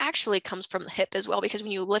 And it actually comes from the hip as well, because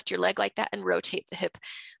when you lift your leg like that and rotate the hip,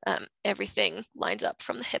 everything lines up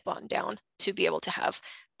from the hip on down to be able to have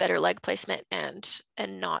better leg placement and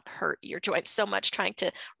not hurt your joints so much trying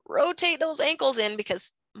to rotate those ankles in,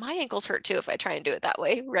 because my ankles hurt too if I try and do it that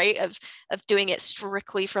way, right? Of doing it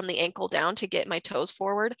strictly from the ankle down to get my toes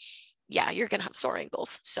forward. Yeah, you're going to have sore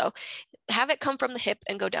ankles. So have it come from the hip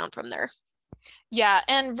and go down from there. Yeah,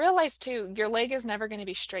 and realize too, your leg is never going to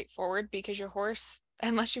be straightforward, because your horse,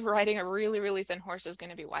 unless you're riding a really, really thin horse, is going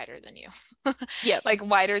to be wider than you. Yeah. Like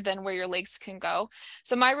wider than where your legs can go.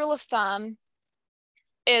 So my rule of thumb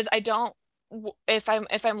is if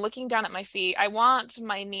I'm looking down at my feet, I want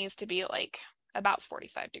my knees to be like about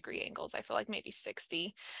 45-degree angles. I feel like maybe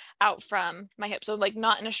 60 out from my hips. So like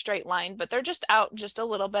not in a straight line, but they're just out just a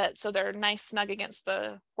little bit. So they're nice snug against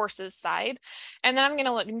the horse's side. And then I'm going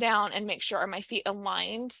to look down and make sure are my feet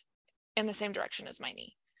aligned in the same direction as my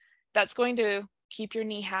knee. That's going to keep your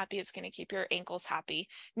knee happy. It's going to keep your ankles happy.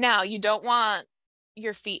 Now, you don't want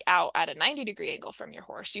your feet out at a 90-degree angle from your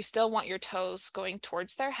horse. You still want your toes going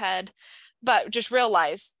towards their head, but just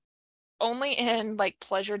realize only in like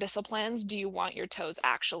pleasure disciplines do you want your toes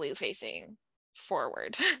actually facing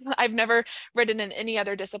forward. I've never ridden in any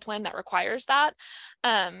other discipline that requires that.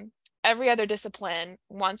 Every other discipline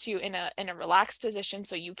wants you in a relaxed position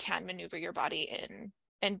so you can maneuver your body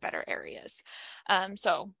in better areas.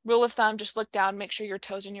 So rule of thumb, just look down, make sure your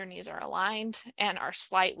toes and your knees are aligned and are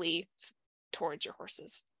slightly towards your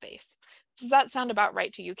horse's face. Does that sound about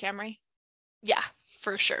right to you, Camry? Yeah,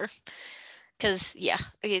 for sure. Because yeah,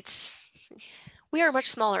 we are much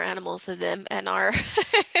smaller animals than them, and our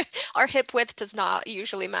our hip width does not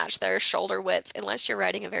usually match their shoulder width unless you're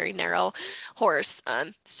riding a very narrow horse.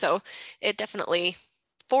 So it definitely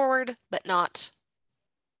forward, but not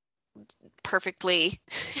perfectly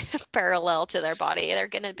parallel to their body. They're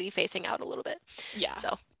going to be facing out a little bit. Yeah.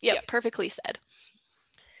 So yep, perfectly said.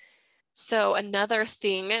 So another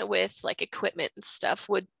thing with like equipment and stuff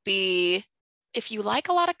would be, if you like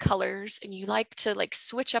a lot of colors and you like to like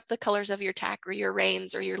switch up the colors of your tack or your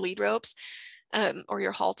reins or your lead ropes or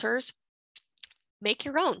your halters, make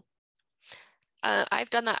your own. I've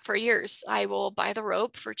done that for years. I will buy the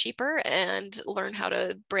rope for cheaper and learn how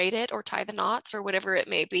to braid it or tie the knots or whatever it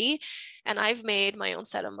may be. And I've made my own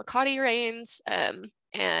set of Makati reins,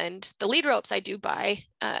 and the lead ropes I do buy.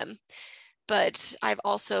 But I've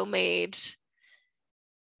also made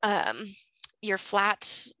your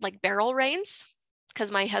flat like barrel reins,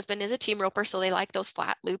 because my husband is a team roper, so they like those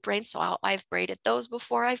flat loop reins. So I've braided those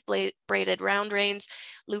before. I've braided round reins,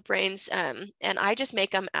 loop reins, and I just make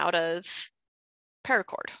them out of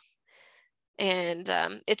paracord. And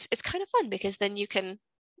it's kind of fun, because then you can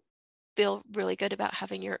feel really good about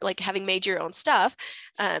having made your own stuff.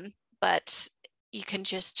 But you can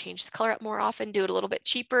just change the color up more often, do it a little bit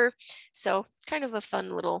cheaper. So kind of a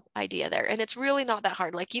fun little idea there. And it's really not that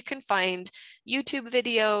hard. Like you can find YouTube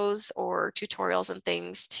videos or tutorials and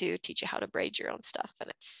things to teach you how to braid your own stuff.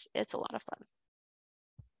 And it's a lot of fun.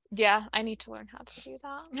 Yeah, I need to learn how to do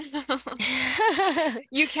that.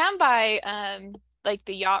 You can buy like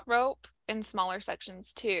the yacht rope in smaller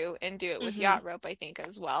sections too, and do it with yacht rope, I think,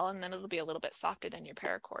 as well. And then it'll be a little bit softer than your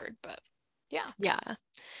paracord, but yeah. Yeah.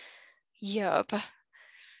 Yep.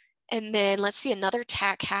 And then let's see, another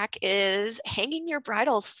tack hack is hanging your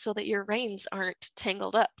bridles so that your reins aren't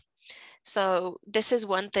tangled up. So this is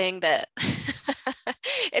one thing that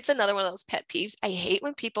it's another one of those pet peeves. I hate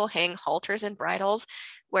when people hang halters and bridles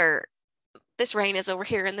where this rein is over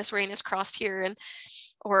here and this rein is crossed here, and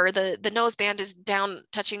or the noseband is down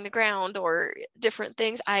touching the ground, or different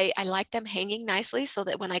things. I like them hanging nicely so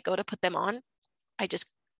that when I go to put them on, I just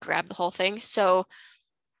grab the whole thing. So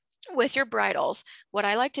with your bridles, what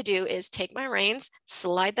I like to do is take my reins,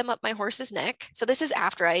 slide them up my horse's neck. So this is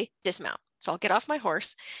after I dismount. So I'll get off my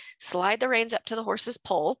horse, slide the reins up to the horse's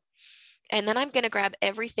poll, and then I'm going to grab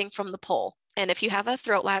everything from the poll. And if you have a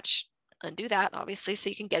throat latch, undo that, obviously,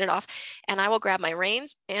 so you can get it off. And I will grab my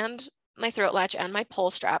reins and my throat latch and my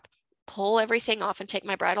poll strap, pull everything off and take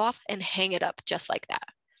my bridle off and hang it up just like that.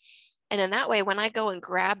 And then that way, when I go and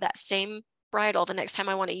grab that same bridle the next time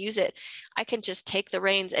I want to use it, I can just take the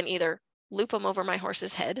reins and either loop them over my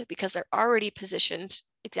horse's head because they're already positioned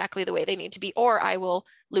exactly the way they need to be, or I will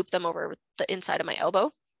loop them over the inside of my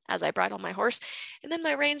elbow as I bridle my horse. And then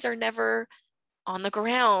my reins are never on the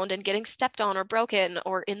ground and getting stepped on or broken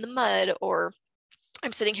or in the mud or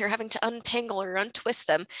I'm sitting here having to untangle or untwist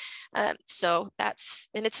them. So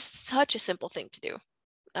and it's such a simple thing to do.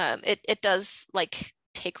 It does like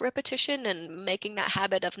take repetition and making that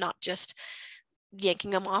habit of not just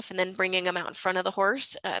yanking them off and then bringing them out in front of the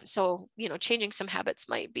horse. So, changing some habits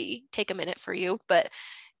might take a minute for you, but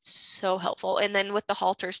so helpful. And then with the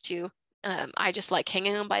halters too, I just like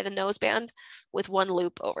hanging them by the noseband with one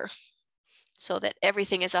loop over so that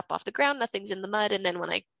everything is up off the ground, nothing's in the mud. And then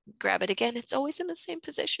when I grab it again, it's always in the same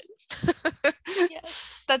position.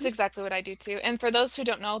 Yes, that's exactly what I do too. And for those who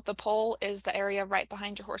don't know, the poll is the area right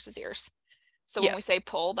behind your horse's ears. So when we say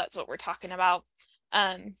poll, that's what we're talking about.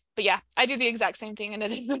 But yeah, I do the exact same thing, and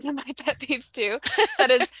it is one of my pet peeves too.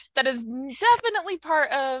 That is definitely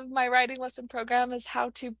part of my riding lesson program, is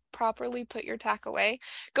how to properly put your tack away.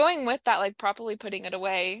 Going with that, like properly putting it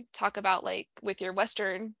away, talk about like with your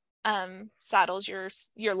Western saddles, your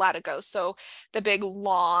latigos, so the big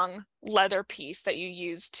long leather piece that you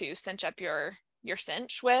use to cinch up your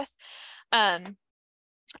cinch with.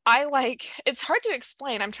 It's hard to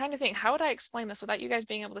explain. I'm trying to think, how would I explain this without you guys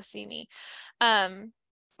being able to see me?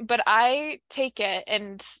 But I take it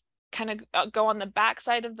and kind of go on the back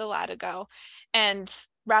side of the latigo and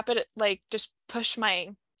wrap it, like just push my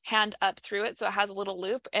hand up through it so it has a little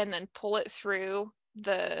loop, and then pull it through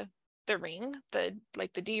the ring, the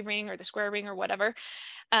D ring or the square ring or whatever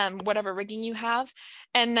rigging you have,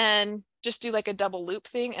 and then just do like a double loop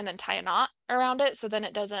thing and then tie a knot around it so then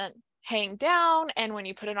it doesn't hang down. And when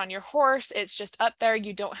you put it on your horse, it's just up there.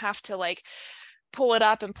 You don't have to like pull it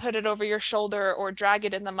up and put it over your shoulder or drag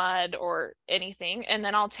it in the mud or anything. And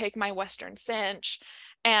then I'll take my Western cinch,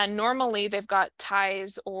 and normally they've got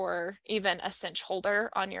ties or even a cinch holder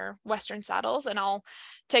on your Western saddles, and I'll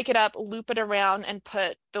take it up, loop it around, and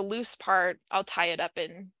put the loose part, I'll tie it up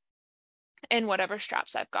in whatever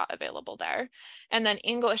straps I've got available there. And then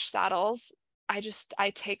English saddles, I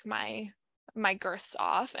take my girths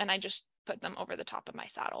off and I just put them over the top of my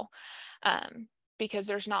saddle, because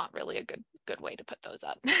there's not really a good way to put those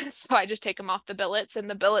up. So I just take them off the billets, and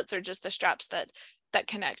the billets are just the straps that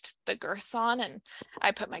connect the girths on, and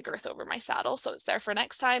I put my girth over my saddle so it's there for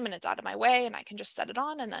next time and it's out of my way, and I can just set it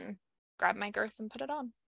on and then grab my girth and put it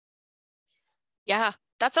on. Yeah,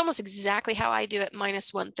 that's almost exactly how I do it,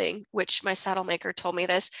 minus one thing, which my saddle maker told me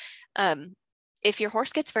this. If your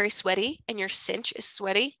horse gets very sweaty and your cinch is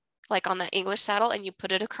sweaty, like on that English saddle, and you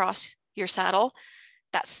put it across your saddle,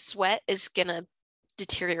 that sweat is gonna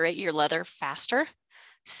deteriorate your leather faster.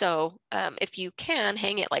 So if you can,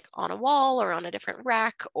 hang it like on a wall or on a different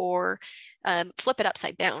rack, or flip it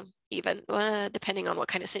upside down even, depending on what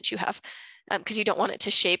kind of cinch you have, because you don't want it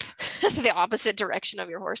to shape the opposite direction of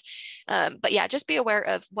your horse. But yeah, just be aware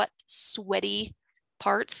of what sweaty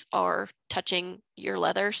parts are touching your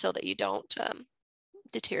leather so that you don't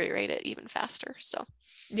deteriorate it even faster. So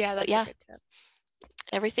yeah, that's a good tip.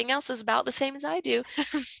 Everything else is about the same as I do.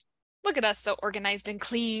 Look at us, so organized and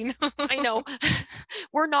clean. I know.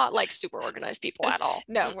 We're not like super organized people at all.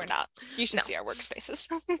 No, we're not. You should see our workspaces.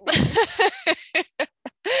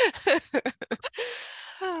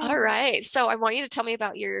 All right. So I want you to tell me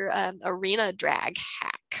about your arena drag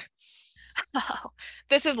hack. Oh,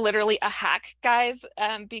 this is literally a hack, guys,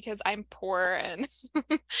 because I'm poor and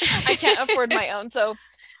I can't afford my own. So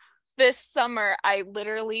this summer, I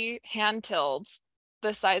literally hand tilled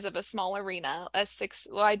the size of a small arena,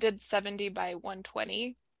 I did 70 by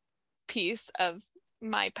 120 piece of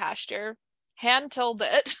my pasture, hand tilled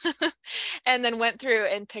it, and then went through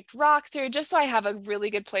and picked rock through, just so I have a really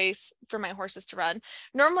good place for my horses to run.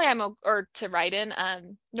 Normally to ride in.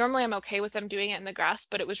 Normally I'm okay with them doing it in the grass,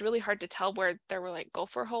 but it was really hard to tell where there were like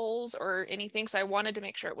gopher holes or anything. So I wanted to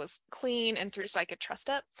make sure it was clean and through so I could trust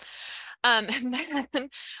it. And then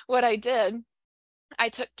what I did, I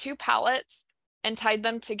took 2 pallets and tied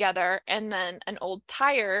them together, and then an old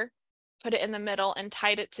tire, put it in the middle and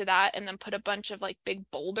tied it to that, and then put a bunch of like big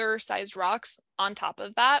boulder sized rocks on top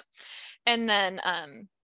of that. And then and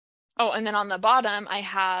then on the bottom I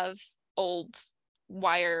have old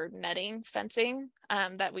wire netting fencing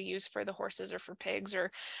that we use for the horses or for pigs or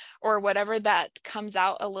whatever, that comes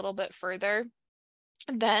out a little bit further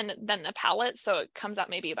than the pallets, so it comes out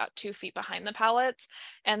maybe about 2 feet behind the pallets.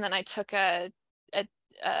 And then I took a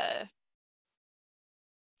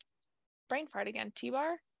brain fart again,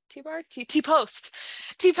 T-post.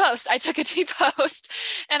 I took a T-post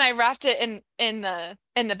and I wrapped it in the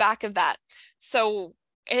back of that. So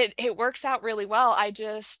it works out really well. I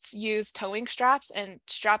just use towing straps and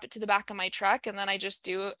strap it to the back of my truck, and then I just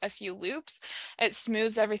do a few loops. It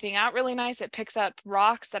smooths everything out really nice. It picks up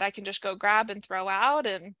rocks that I can just go grab and throw out,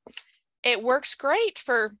 and it works great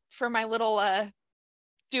for my little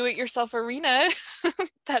do-it-yourself arena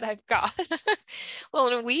that I've got. Well,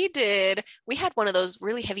 and we had one of those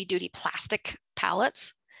really heavy duty plastic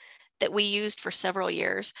pallets that we used for several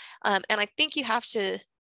years. And I think you have to,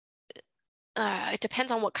 it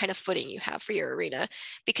depends on what kind of footing you have for your arena,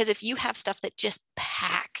 because if you have stuff that just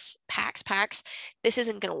packs, this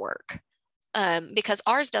isn't going to work. Because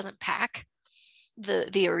ours doesn't pack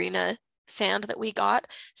the arena sand that we got.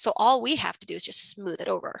 So all we have to do is just smooth it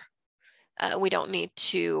over. We don't need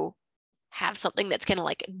to have something that's going to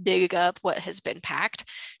like dig up what has been packed.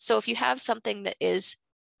 So if you have something that is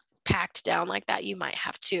packed down like that, you might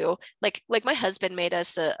have to, like my husband made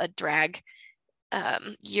us a drag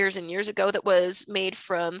years and years ago that was made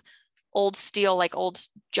from old steel, like old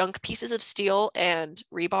junk pieces of steel and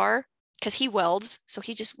rebar, because he welds. So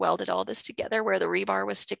he just welded all this together where the rebar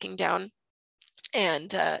was sticking down.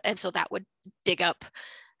 And so that would dig up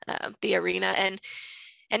the arena.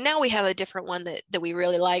 And now we have a different one that we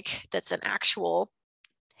really like. That's an actual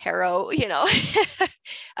harrow,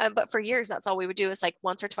 but for years, that's all we would do is like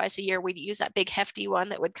once or twice a year, we'd use that big hefty one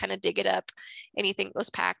that would kind of dig it up, anything that was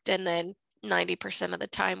packed. And then 90% of the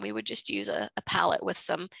time we would just use a pallet with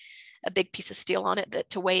a big piece of steel on it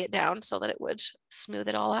to weigh it down so that it would smooth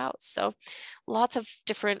it all out. So lots of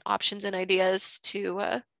different options and ideas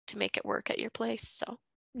to make it work at your place. So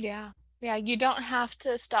yeah, you don't have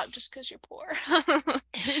to stop just because you're poor.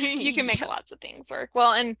 You can make lots of things work.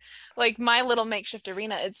 Well, and like my little makeshift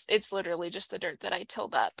arena, it's literally just the dirt that I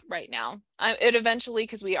tilled up right now. It eventually,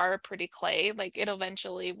 because we are pretty clay, like it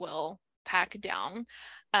eventually will pack down.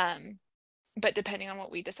 But depending on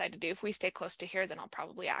what we decide to do, if we stay close to here, then I'll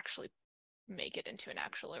probably actually make it into an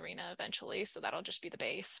actual arena eventually. So that'll just be the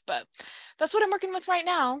base. But that's what I'm working with right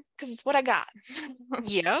now because it's what I got.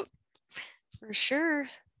 Yep, for sure.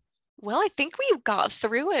 Well, I think we got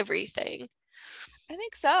through everything. I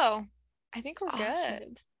think so. I think we're awesome.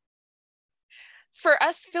 Good. For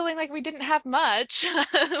us feeling like we didn't have much,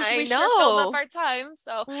 I know. Sure filled up our time.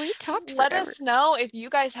 So we talked let forever. us know if you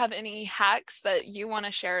guys have any hacks that you want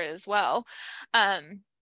to share as well.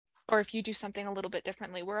 Or if you do something a little bit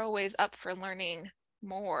differently. We're always up for learning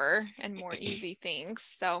more and more easy things.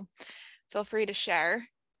 So feel free to share.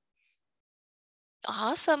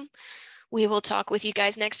 Awesome. We will talk with you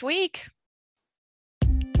guys next week.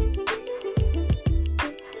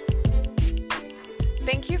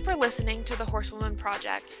 Thank you for listening to the Horsewoman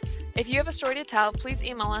Project. If you have a story to tell, please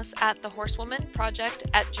email us at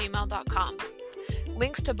thehorsewomanproject@gmail.com.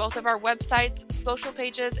 Links to both of our websites, social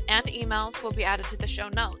pages, and emails will be added to the show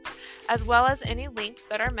notes, as well as any links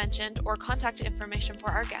that are mentioned or contact information for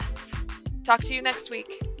our guests. Talk to you next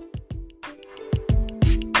week.